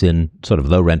when I was in sort of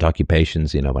low rent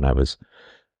occupations, when I was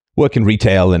working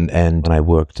retail and when I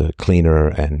worked a cleaner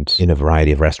and in a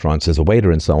variety of restaurants as a waiter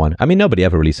and so on. Nobody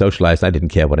ever really socialized. I didn't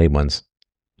care what anyone's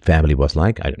family was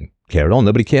like. I didn't care at all.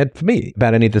 Nobody cared for me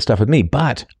about any of this stuff with me.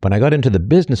 But when I got into the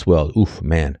business world,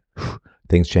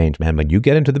 things changed, man. When you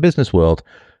get into the business world,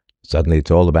 suddenly it's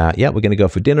all about, we're going to go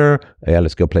for dinner.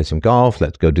 Let's go play some golf.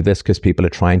 Let's go do this, because people are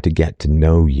trying to get to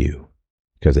know you,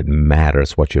 because it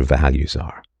matters what your values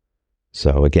are.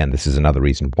 So again, this is another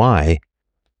reason why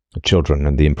children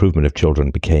and the improvement of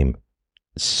children became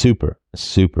super,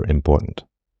 super important.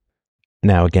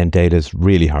 Now, again, data is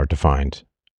really hard to find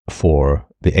for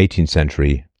the 18th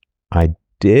century. I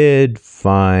did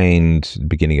find the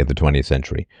beginning of the 20th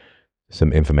century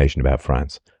some information about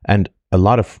France. And a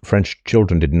lot of French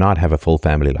children did not have a full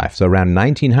family life. So around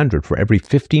 1900, for every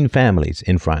 15 families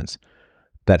in France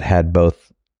that had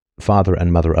both father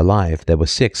and mother alive, there were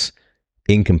 6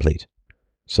 incomplete.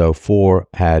 So 4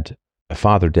 had a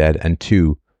father dead and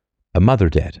 2 a mother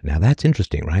dead. Now that's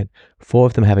interesting, right? 4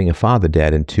 of them having a father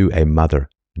dead and 2 a mother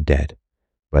dead.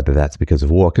 Whether that's because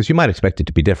of war, because you might expect it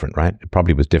to be different, right? It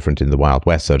probably was different in the Wild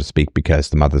West, so to speak, because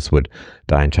the mothers would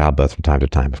die in childbirth from time to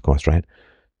time, of course, right?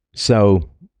 So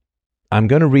I'm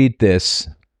going to read this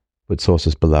with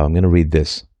sources below. I'm going to read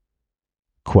this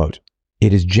quote.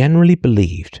 It is generally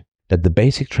believed that the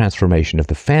basic transformation of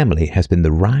the family has been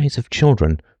the rise of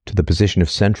children to the position of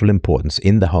central importance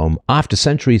in the home after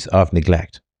centuries of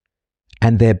neglect,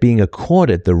 and they're being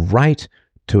accorded the right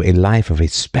to a life of a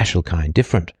special kind,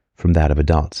 different from that of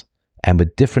adults, and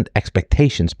with different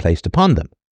expectations placed upon them.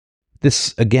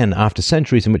 This, again, after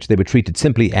centuries in which they were treated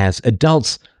simply as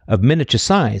adults of miniature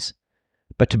size,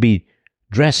 but to be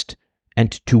dressed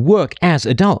and to work as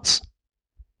adults.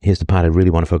 Here's the part I really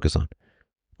want to focus on.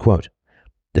 Quote,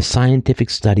 "The scientific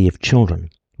study of children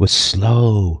was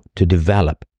slow to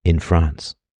develop in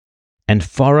France, and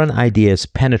foreign ideas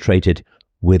penetrated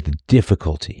with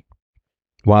difficulty.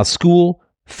 While school,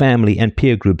 family, and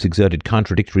peer groups exerted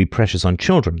contradictory pressures on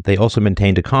children, they also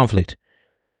maintained a conflict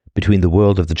between the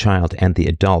world of the child and the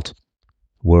adult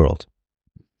world."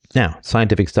 Now,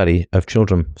 scientific study of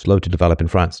children slow to develop in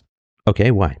France.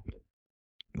 Okay, why?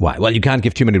 Why? Well, you can't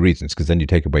give too many reasons because then you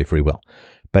take away free will.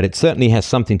 But it certainly has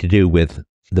something to do with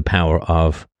the power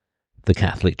of the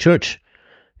Catholic Church.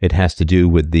 It has to do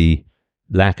with the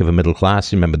lack of a middle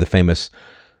class. Remember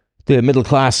the middle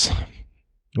class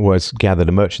was gathered,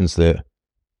 the merchants, the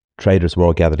traders were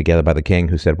all gathered together by the king,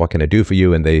 who said, "What can I do for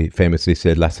you?" And they famously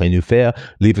said, "Laissez-nous faire,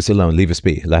 leave us alone, leave us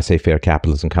be." Laissez-faire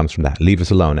capitalism comes from that. Leave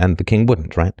us alone. And the king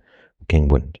wouldn't, right? The king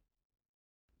wouldn't.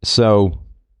 So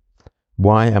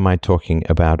why am I talking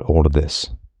about all of this?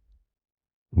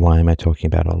 Why am I talking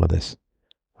about all of this?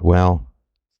 Well,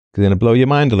 it's going to blow your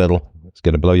mind a little. It's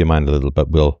going to blow your mind a little, but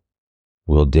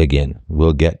we'll dig in.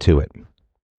 We'll get to it.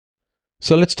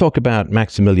 So let's talk about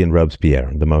Maximilien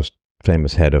Robespierre, the most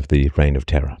famous head of the Reign of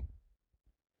Terror.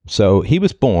 So he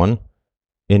was born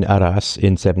in Arras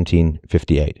in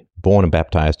 1758, born and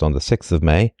baptized on the 6th of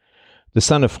May, the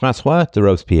son of François de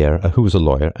Robespierre, who was a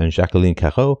lawyer, and Jacqueline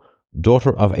Carreau,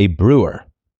 daughter of a brewer.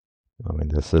 I mean,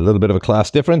 there's a little bit of a class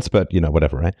difference, but,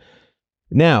 whatever, right?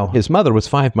 Now, his mother was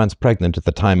 5 months pregnant at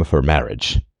the time of her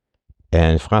marriage,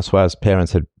 and François'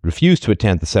 parents had refused to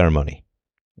attend the ceremony.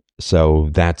 So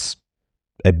that's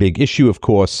a big issue, of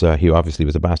course. He obviously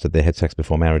was a bastard. They had sex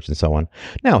before marriage and so on.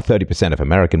 Now, 30% of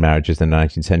American marriages in the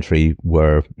 19th century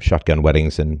were shotgun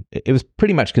weddings, and it was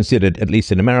pretty much considered, at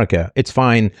least in America, it's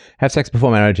fine, have sex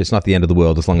before marriage, it's not the end of the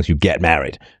world as long as you get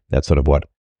married. That's sort of what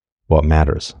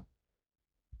matters.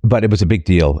 But it was a big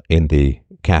deal in the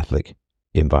Catholic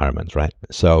environment, right?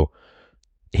 So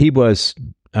he was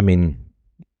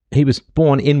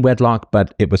born in wedlock,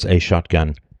 but it was a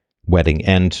shotgun wedding.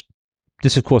 And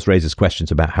this, of course, raises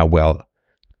questions about how well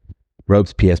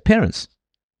Robespierre's parents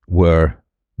were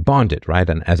bonded, right?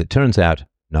 And as it turns out,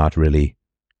 not really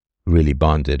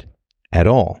bonded at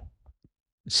all.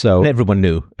 So everyone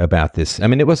knew about this. I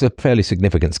mean, it was a fairly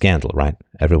significant scandal, right?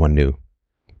 Everyone knew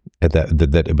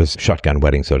that it was shotgun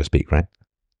wedding, so to speak, right?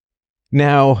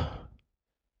 Now,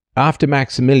 after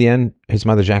Maximilien, his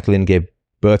mother Jacqueline gave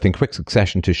birth in quick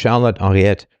succession to Charlotte,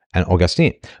 Henriette, and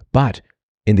Augustine. But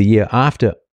in the year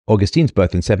after Augustine's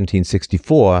birth in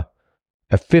 1764,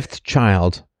 a fifth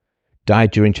child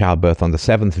died during childbirth on the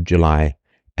 7th of July,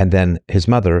 and then his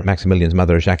mother, Maximilien's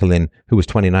mother, Jacqueline, who was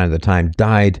 29 at the time,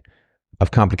 died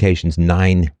of complications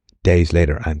 9 days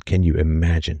later. And can you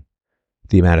imagine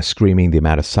the amount of screaming, the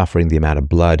amount of suffering, the amount of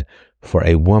blood for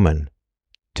a woman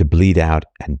to bleed out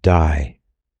and die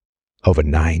over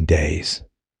 9 days?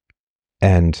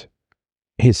 And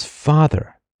his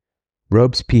father,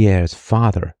 Robespierre's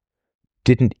father,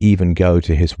 didn't even go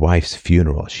to his wife's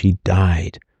funeral. She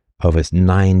died over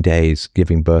 9 days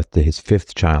giving birth to his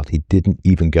fifth child. He didn't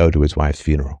even go to his wife's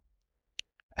funeral.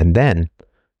 And then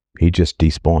he just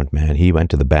despawned, man. He went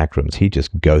to the back rooms. He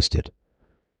just ghosted.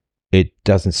 It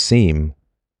doesn't seem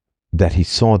that he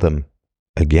saw them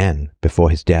again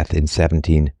before his death in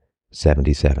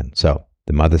 1777. So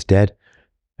the mother's dead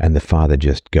and the father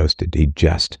just ghosted. He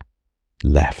just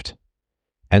left.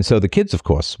 And so the kids, of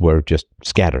course, were just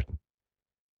scattered.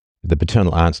 The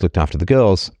paternal aunts looked after the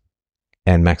girls,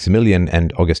 and Maximilien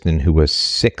and Augustine, he was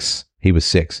 6,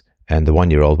 and the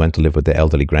 1-year-old went to live with their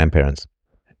elderly grandparents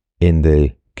in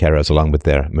the Carrows along with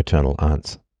their maternal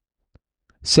aunts.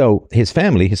 So his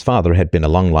family, his father, had been a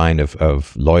long line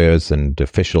of lawyers and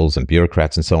officials and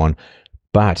bureaucrats and so on,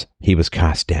 but he was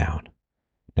cast down.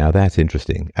 Now that's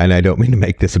interesting, and I don't mean to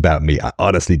make this about me. I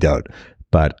honestly don't.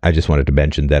 But I just wanted to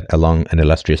mention that along an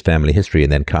illustrious family history and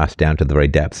then cast down to the very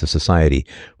depths of society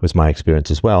was my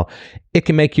experience as well. It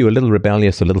can make you a little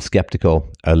rebellious, a little skeptical,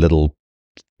 a little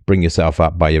bring yourself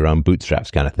up by your own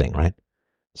bootstraps kind of thing, right?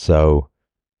 So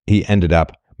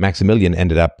Maximilien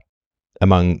ended up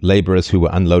among laborers who were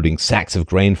unloading sacks of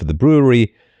grain for the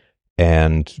brewery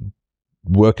and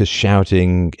workers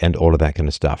shouting and all of that kind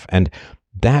of stuff. And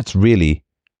that's really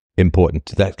important,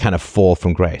 that kind of fall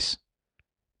from grace.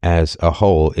 as a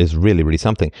whole is really, really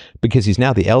something, because he's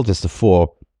now the eldest of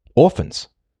 4 orphans.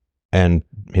 And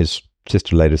his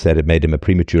sister later said it made him a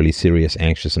prematurely serious,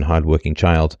 anxious, and hardworking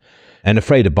child, and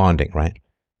afraid of bonding, right?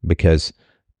 Because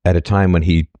at a time when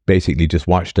he basically just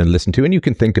watched and listened to, and you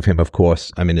can think of him, of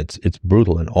course, I mean, it's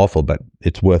brutal and awful, but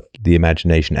it's worth the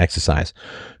imagination exercise.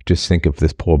 Just think of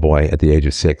this poor boy at the age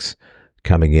of 6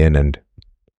 coming in and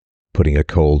putting a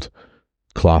cold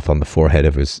cloth on the forehead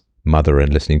of his mother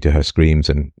and listening to her screams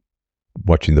and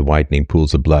watching the widening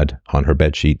pools of blood on her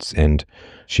bed sheets, and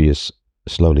she is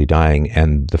slowly dying,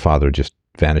 and the father just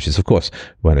vanishes. Of course,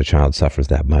 when a child suffers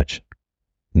that much,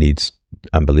 needs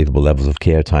unbelievable levels of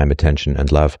care, time, attention,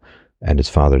 and love, and his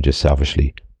father just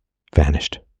selfishly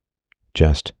vanished.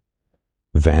 Just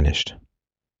vanished.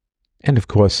 And of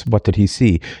course, what did he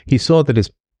see? He saw that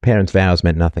his parents' vows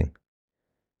meant nothing.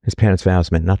 His parents'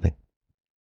 vows meant nothing.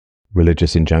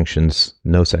 Religious injunctions,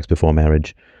 no sex before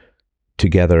marriage,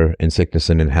 together in sickness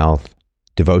and in health,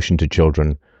 devotion to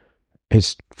children.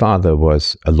 His father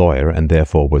was a lawyer and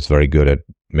therefore was very good at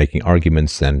making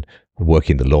arguments and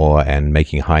working the law and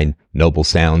making high, noble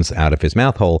sounds out of his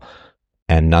mouth hole,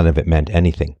 and none of it meant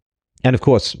anything. And of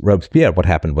course, Robespierre, what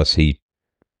happened was he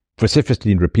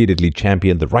vociferously and repeatedly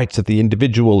championed the rights of the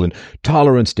individual and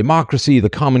tolerance, democracy, the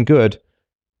common good,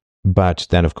 but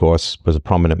then, of course, was a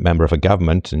prominent member of a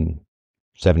government in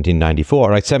 1794.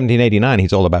 Right, 1789,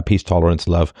 he's all about peace, tolerance,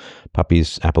 love,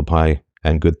 puppies, apple pie,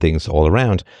 and good things all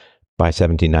around. By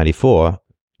 1794,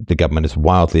 the government is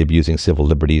wildly abusing civil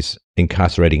liberties,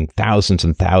 incarcerating thousands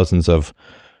and thousands of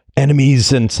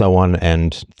enemies and so on,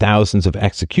 and thousands of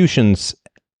executions,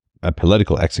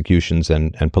 political executions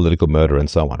and political murder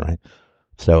and so on, right?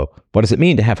 So what does it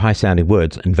mean to have high-sounding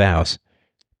words and vows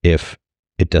if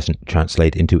it doesn't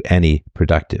translate into any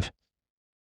productive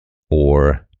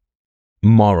or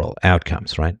moral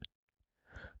outcomes, right?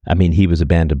 I mean, he was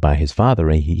abandoned by his father,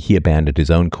 and he abandoned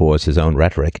his own cause, his own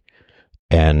rhetoric,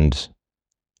 and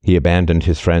he abandoned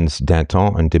his friends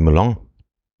Danton and Desmoulins,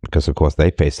 because, of course, they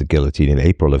faced the guillotine in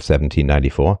April of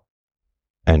 1794,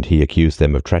 and he accused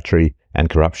them of treachery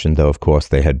and corruption, though, of course,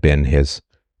 they had been his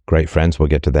great friends. We'll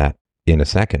get to that in a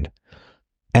second.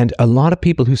 And a lot of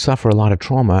people who suffer a lot of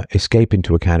trauma escape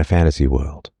into a kind of fantasy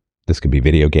world. This could be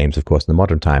video games, of course. In the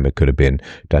modern time, it could have been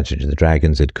Dungeons and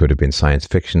Dragons. It could have been science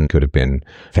fiction. It could have been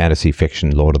fantasy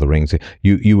fiction, Lord of the Rings.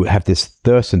 You have this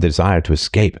thirst and desire to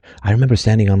escape. I remember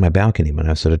standing on my balcony when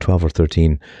I was sort of 12 or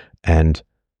 13 and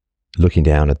looking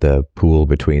down at the pool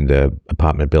between the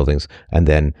apartment buildings. And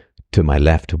then to my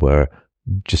left were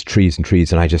just trees and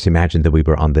trees. And I just imagined that we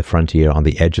were on the frontier, on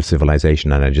the edge of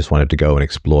civilization. And I just wanted to go and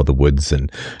explore the woods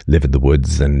and live in the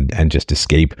woods and just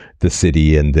escape the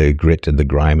city and the grit and the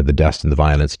grime and the dust and the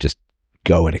violence. Just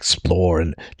go and explore.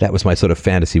 And that was my sort of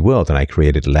fantasy world. And I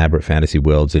created elaborate fantasy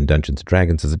worlds in Dungeons and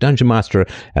Dragons as a dungeon master.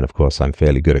 And of course, I'm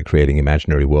fairly good at creating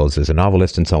imaginary worlds as a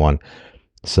novelist and so on.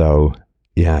 So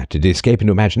yeah, to escape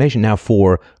into imagination. Now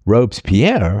for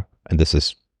Robespierre, and this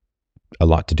is a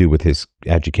lot to do with his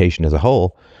education as a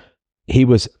whole, he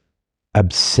was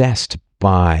obsessed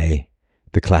by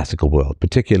the classical world,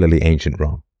 particularly ancient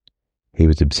Rome. He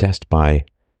was obsessed by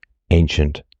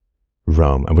ancient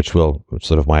Rome, and which will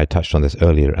sort of why I touched on this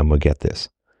earlier, and we'll get this.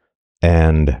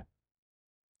 And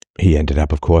he ended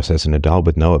up, of course, as an adult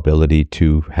with no ability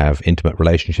to have intimate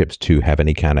relationships, to have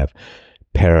any kind of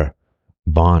pair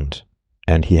bond.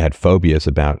 And he had phobias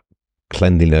about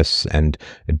cleanliness and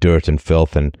dirt and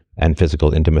filth and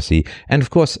physical intimacy. And of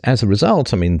course, as a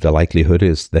result, I mean, the likelihood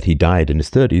is that he died in his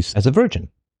 30s as a virgin.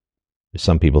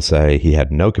 Some people say he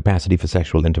had no capacity for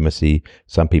sexual intimacy.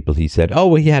 Some people, he said, oh,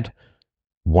 well, he had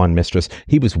one mistress.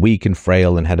 He was weak and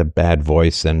frail and had a bad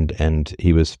voice, and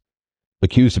he was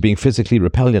accused of being physically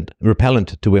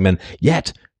repellent to women.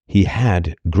 Yet he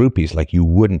had groupies like you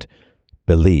wouldn't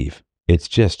believe. It's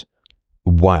just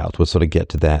wild. We'll sort of get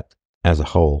to that as a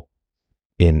whole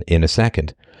in a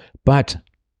second. But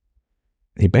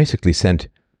he basically sent,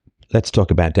 let's talk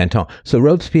about Danton. So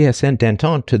Robespierre sent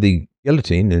Danton to the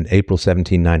guillotine in April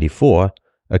 1794,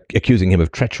 accusing him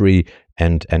of treachery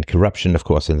and corruption, of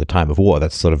course, in the time of war.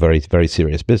 That's sort of very, very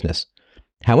serious business.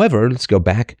 However, let's go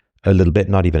back a little bit,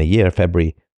 not even a year,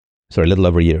 a little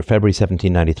over a year, February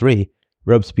 1793,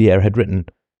 Robespierre had written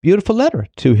a beautiful letter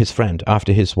to his friend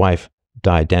after his wife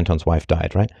died, Danton's wife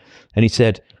died, right? And he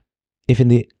said, if in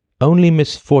the only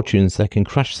misfortunes that can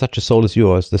crush such a soul as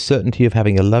yours, the certainty of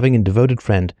having a loving and devoted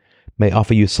friend may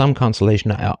offer you some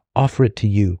consolation, I offer it to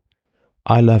you.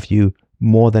 I love you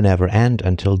more than ever and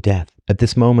until death. At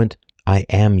this moment, I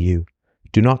am you.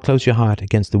 Do not close your heart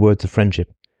against the words of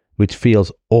friendship, which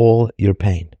feels all your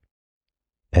pain.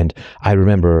 And I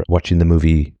remember watching the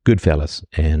movie Goodfellas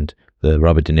and the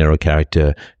Robert De Niro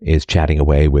character is chatting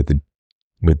away with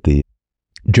the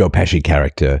Joe Pesci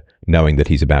character, knowing that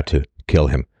he's about to kill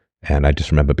him. And I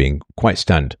just remember being quite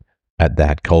stunned at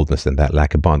that coldness and that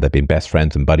lack of bond. They've been best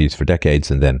friends and buddies for decades,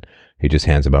 and then he just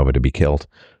hands him over to be killed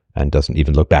and doesn't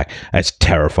even look back. That's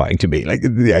terrifying to me. Like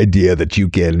the idea that you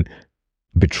can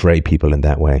betray people in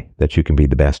that way, that you can be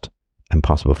the best and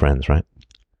possible friends, right?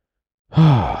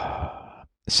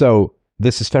 So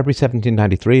this is February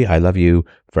 1793. I love you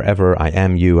forever. I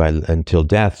am you until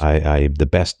death. I the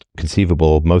best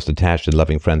conceivable, most attached and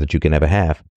loving friend that you can ever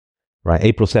have. Right?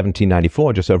 April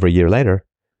 1794, just over a year later,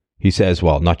 he says,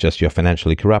 well, not just you're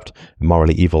financially corrupt,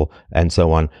 morally evil, and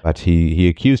so on, but he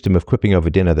accused him of quipping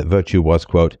over dinner that virtue was,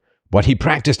 quote, what he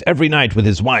practiced every night with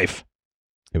his wife,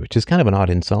 which is kind of an odd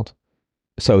insult.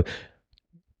 So,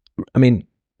 I mean,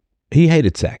 he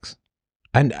hated sex.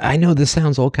 And I know this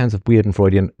sounds all kinds of weird and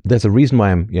Freudian. There's a reason why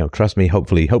I'm, trust me,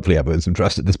 hopefully I've earned some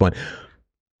trust at this point.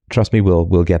 Trust me,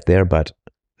 we'll get there, but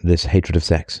this hatred of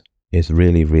sex is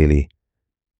really, really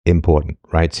important,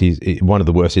 right? One of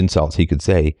the worst insults he could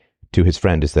say to his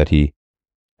friend is that he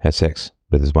has sex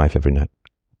with his wife every night.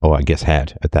 Or I guess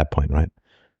had at that point, right?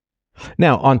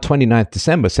 Now, on 29th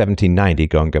December 1790,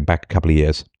 going back a couple of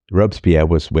years, Robespierre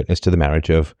was witness to the marriage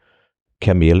of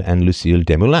Camille and Lucille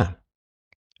Desmoulins.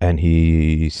 And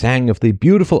he sang of the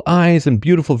beautiful eyes and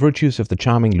beautiful virtues of the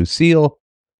charming Lucille.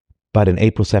 But in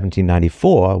April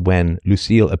 1794, when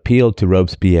Lucille appealed to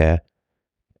Robespierre,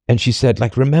 and she said,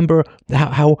 like, remember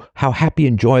how happy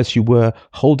and joyous you were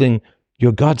holding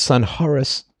your godson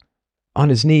Horace on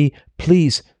his knee.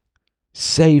 Please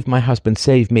save my husband,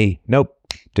 save me. Nope,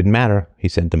 didn't matter. He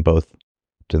sent them both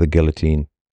to the guillotine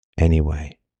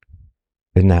anyway.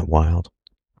 Isn't that wild?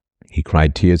 He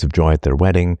cried tears of joy at their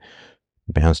wedding,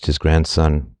 bounced his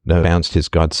godson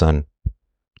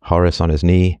Horace on his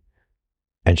knee,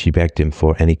 and she begged him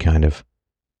for any kind of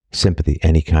sympathy,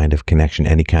 any kind of connection,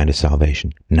 any kind of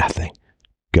salvation. Nothing.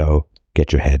 Go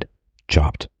get your head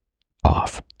chopped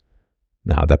off.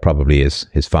 Now, that probably is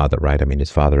his father, right? I mean,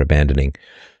 his father abandoning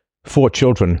 4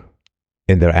 children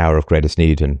in their hour of greatest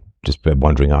need and just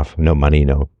wandering off. No money,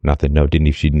 no nothing.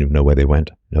 She didn't even know where they went.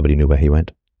 Nobody knew where he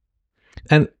went.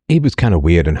 And he was kind of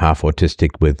weird and half autistic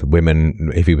with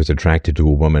women. If he was attracted to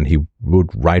a woman, he would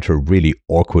write her really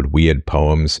awkward, weird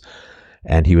poems.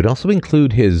 And he would also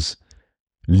include his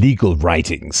legal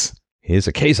writings. Here's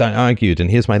a case I argued,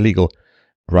 and here's my legal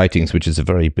writings, which is a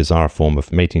very bizarre form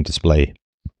of mating display,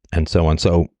 and so on.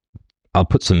 So I'll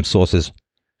put some sources.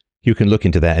 You can look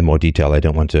into that in more detail. I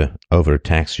don't want to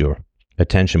overtax your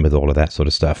attention with all of that sort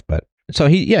of stuff. But so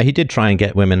he did try and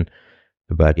get women,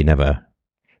 but he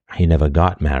never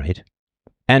got married.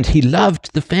 And he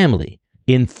loved the family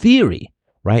in theory,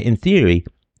 right? In theory,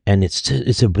 and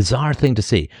it's a bizarre thing to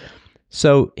see.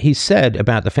 So he said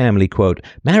about the family, quote,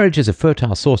 marriage is a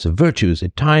fertile source of virtues.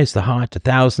 It ties the heart to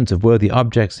thousands of worthy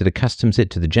objects. It accustoms it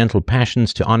to the gentle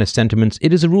passions, to honest sentiments.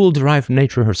 It is a rule derived from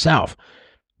nature herself.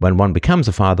 When one becomes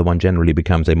a father, one generally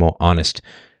becomes a more honest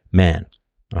man,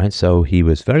 right? So he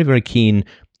was very, very keen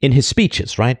in his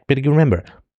speeches, right? But you remember,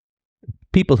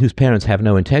 people whose parents have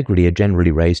no integrity are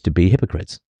generally raised to be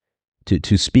hypocrites,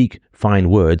 to speak fine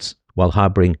words while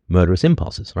harboring murderous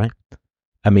impulses, right?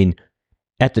 I mean,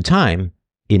 at the time,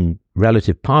 in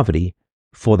relative poverty,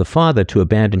 for the father to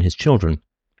abandon his children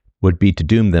would be to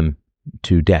doom them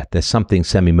to death. There's something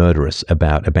semi-murderous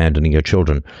about abandoning your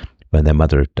children when their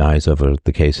mother dies over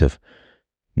the case of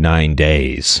 9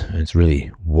 days. It's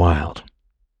really wild.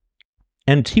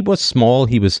 And he was small,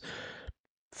 he was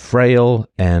frail,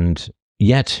 and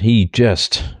yet he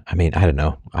just, I don't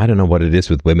know what it is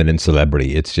with women in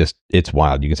celebrity. It's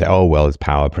wild. You can say, oh, well, it's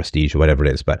power, prestige, or whatever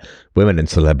it is, but women in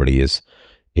celebrity is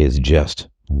just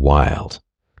wild.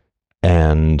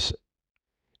 And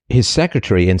his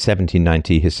secretary in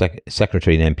 1790, his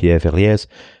secretary named Pierre Verrières,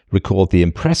 recalled the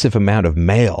impressive amount of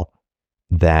mail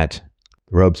that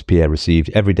Robespierre received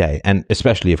every day, and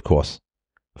especially, of course,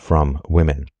 from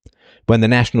women. When the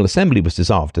National Assembly was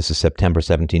dissolved, this is September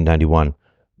 1791,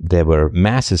 there were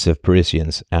masses of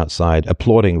Parisians outside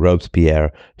applauding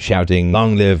Robespierre, shouting,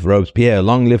 long live Robespierre,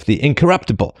 long live the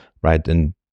incorruptible, right?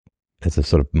 And as a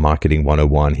sort of marketing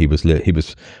 101, he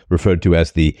was referred to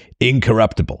as the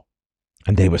incorruptible.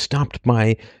 And they were stopped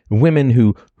by women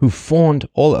who fawned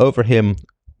all over him.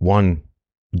 One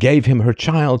gave him her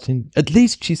child, and at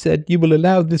least, she said, you will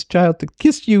allow this child to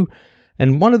kiss you.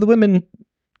 And one of the women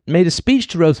made a speech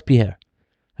to Robespierre.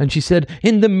 And she said,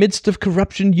 in the midst of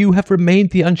corruption, you have remained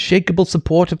the unshakable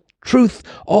support of truth,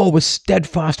 always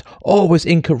steadfast, always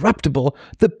incorruptible.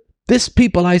 This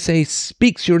people, I say,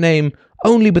 speaks your name.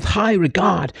 only with high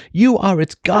regard. You are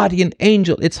its guardian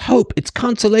angel, its hope, its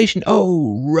consolation.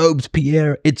 Oh,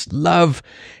 Robespierre, its love,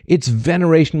 its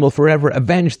veneration will forever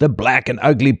avenge the black and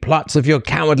ugly plots of your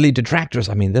cowardly detractors.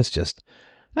 I mean,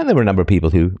 and there were a number of people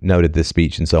who noted this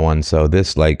speech and so on. So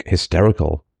this like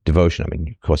hysterical devotion. I mean,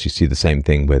 of course, you see the same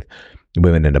thing with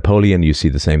women and Napoleon. You see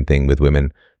the same thing with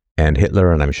women and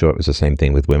Hitler. And I'm sure it was the same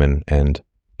thing with women and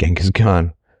Genghis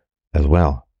Khan as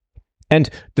well. And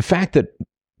the fact that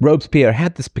Robespierre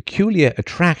had this peculiar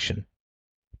attraction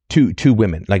to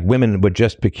women, like women were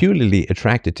just peculiarly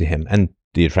attracted to him. And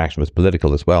the attraction was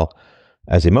political as well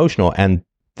as emotional. And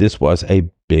this was a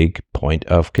big point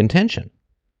of contention.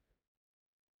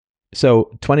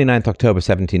 So 29th October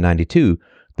 1792,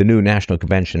 the new National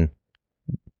Convention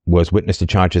was witness to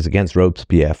charges against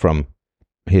Robespierre from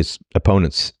his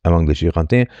opponents among the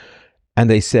Girondins. And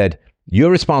they said, you're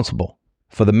responsible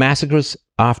for the massacres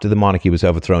after the monarchy was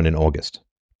overthrown in August.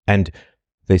 And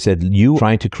they said, you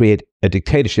trying to create a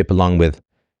dictatorship along with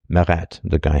Meret,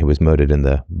 the guy who was murdered in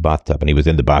the bathtub. And he was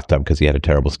in the bathtub because he had a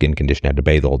terrible skin condition, had to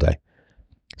bathe all day.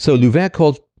 So Louvet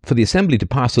called for the assembly to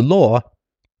pass a law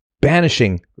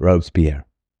banishing Robespierre.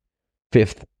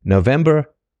 5th November,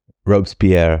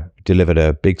 Robespierre delivered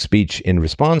a big speech in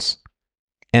response.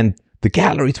 And the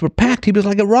galleries were packed. He was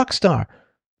like a rock star.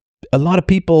 A lot of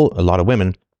people, a lot of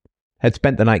women, had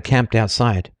spent the night camped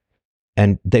outside,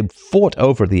 and they fought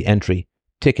over the entry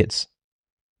tickets.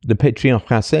 The Patriots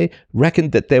Français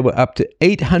reckoned that there were up to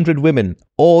 800 women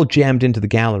all jammed into the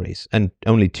galleries, and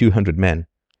only 200 men.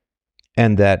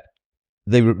 And that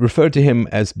they referred to him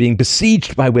as being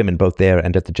besieged by women, both there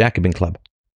and at the Jacobin Club.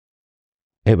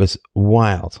 It was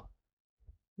wild.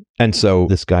 And so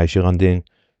this guy, Girondin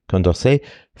Condorcet,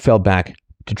 fell back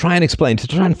to try and explain, to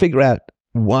try and figure out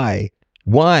why.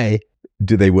 Why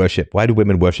do they worship? Why do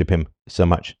women worship him so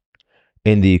much?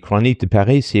 In the Chronique de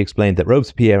Paris, he explained that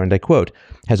Robespierre, and I quote,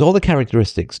 has all the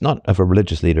characteristics not of a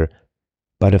religious leader,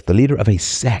 but of the leader of a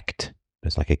sect.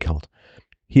 It's like a cult.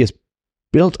 He has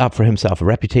built up for himself a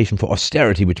reputation for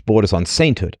austerity which borders on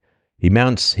sainthood. He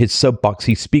mounts his soapbox,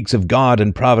 he speaks of God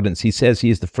and providence, he says he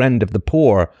is the friend of the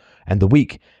poor and the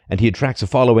weak, and he attracts a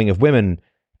following of women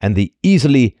and the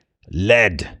easily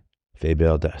led.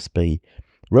 Fervor d'esprit.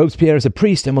 Robespierre is a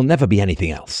priest and will never be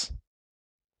anything else.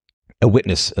 A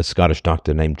witness, a Scottish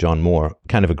doctor named John Moore,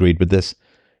 kind of agreed with this.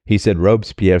 He said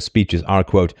Robespierre's speeches are,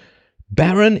 quote,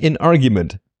 barren in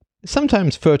argument,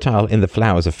 sometimes fertile in the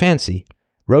flowers of fancy.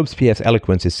 Robespierre's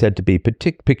eloquence is said to be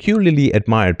peculiarly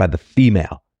admired by the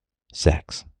female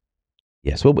sex.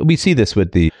 Yes, well, we see this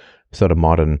with the sort of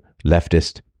modern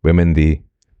leftist women, the,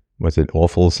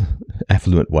 awfuls,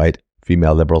 affluent white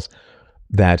female liberals,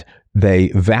 that they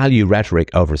value rhetoric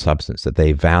over substance, that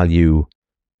they value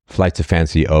flights of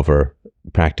fancy over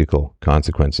practical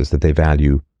consequences, that they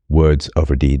value words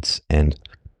over deeds. And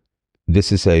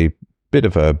this is a bit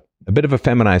of a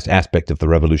feminized aspect of the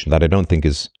revolution that I don't think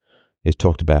is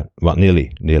talked about, well,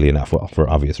 nearly enough, well, for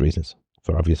obvious reasons.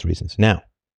 Now,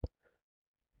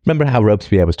 remember how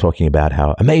Robespierre was talking about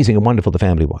how amazing and wonderful the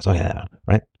family was? Oh, yeah,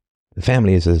 right? The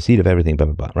family is the seed of everything, blah,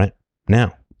 blah, blah, right?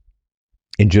 Now,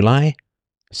 in July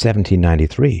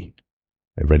 1793,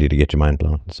 ready to get your mind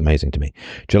blown? It's amazing to me.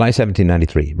 July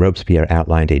 1793, Robespierre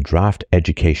outlined a draft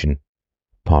education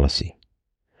policy.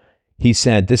 He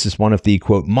said this is one of the,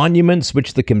 quote, monuments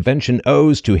which the convention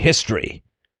owes to history.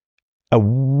 A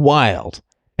wild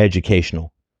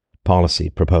educational policy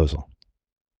proposal.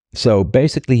 So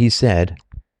basically he said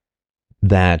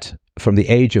that from the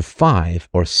age of 5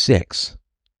 or 6,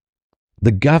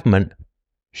 the government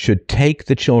should take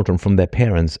the children from their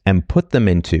parents and put them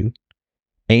into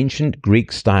ancient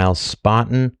Greek-style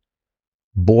Spartan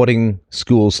boarding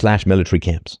school / military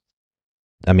camps.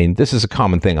 I mean, this is a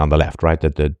common thing on the left, right?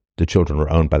 That the children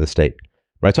were owned by the state,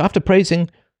 right? So after praising,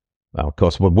 well, of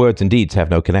course, words and deeds have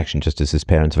no connection, just as his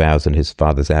parents' vows and his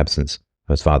father's absence,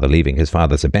 his father leaving, his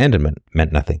father's abandonment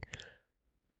meant nothing.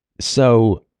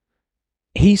 So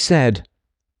he said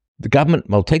the government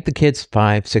will take the kids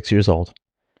 5, 6 years old,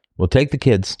 will take the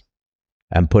kids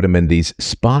and put them in these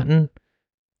Spartan,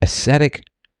 ascetic,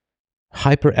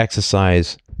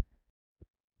 hyper-exercise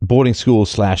boarding school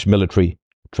 / military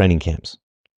training camps.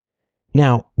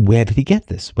 Now, where did he get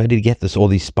this? All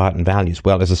these Spartan values?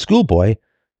 Well, as a schoolboy,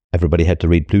 everybody had to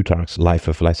read Plutarch's Life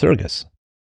of Lycurgus.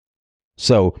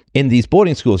 So in these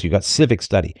boarding schools, you got civic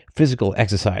study, physical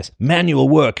exercise, manual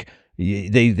work.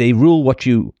 They rule what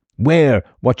you wear,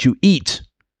 what you eat.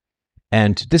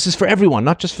 And this is for everyone,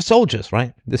 not just for soldiers,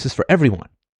 right? This is for everyone.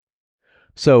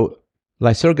 So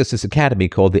Lycurgus' academy,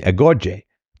 called the Agorge,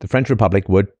 the French Republic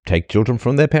would take children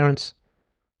from their parents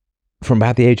from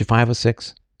about the age of 5 or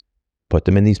 6, put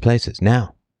them in these places.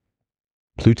 Now,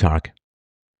 Plutarch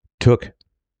took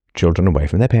children away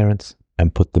from their parents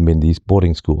and put them in these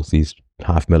boarding schools, these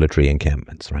half-military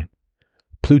encampments, right?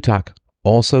 Plutarch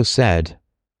also said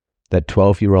that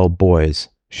 12-year-old boys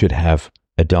should have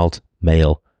adult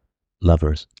male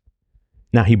lovers.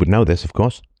 Now, he would know this, of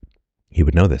course. He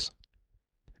would know this.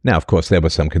 Now, of course, there were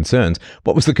some concerns.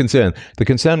 What was the concern? The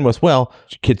concern was, well,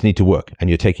 kids need to work, and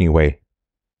you're taking away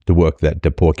the work that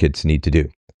the poor kids need to do.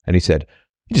 And he said,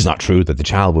 it is not true that the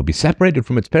child will be separated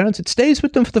from its parents. It stays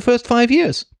with them for the first 5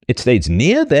 years. It stays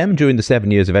near them during the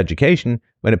 7 years of education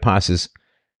when it passes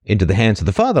into the hands of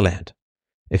the fatherland.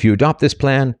 If you adopt this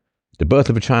plan, the birth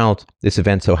of a child, this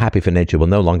event so happy for nature, will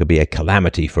no longer be a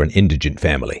calamity for an indigent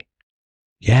family.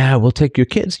 Yeah, we'll take your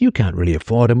kids. You can't really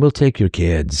afford them. We'll take your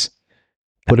kids.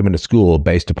 Put them in a school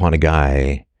based upon a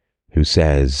guy who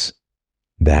says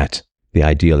that the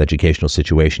ideal educational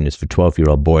situation is for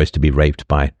 12-year-old boys to be raped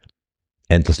by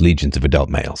endless legions of adult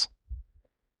males.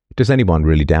 Does anyone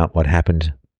really doubt what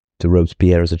happened to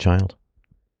Robespierre as a child?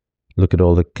 Look at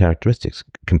all the characteristics.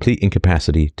 Complete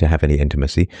incapacity to have any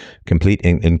intimacy, complete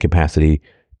incapacity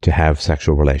to have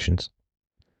sexual relations,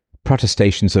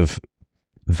 protestations of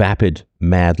vapid,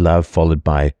 mad love followed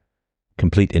by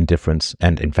complete indifference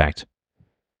and, in fact,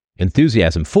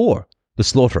 enthusiasm for the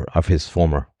slaughter of his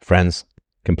former friends,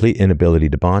 complete inability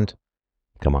to bond.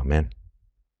 Come on, man.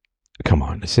 Come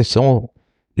on. This is all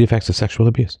the effects of sexual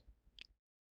abuse.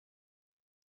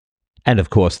 And, of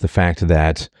course, the fact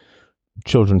that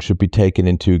children should be taken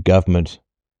into government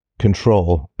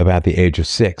control about the age of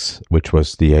 6, which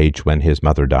was the age when his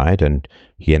mother died, and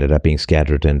he ended up being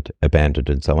scattered and abandoned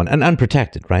and so on, and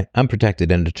unprotected, right?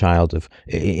 Unprotected and a child of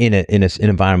in an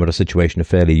environment or situation of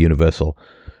fairly universal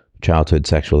childhood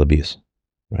sexual abuse,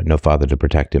 right? No father to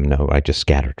protect him, no, right? Just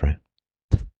scattered, right?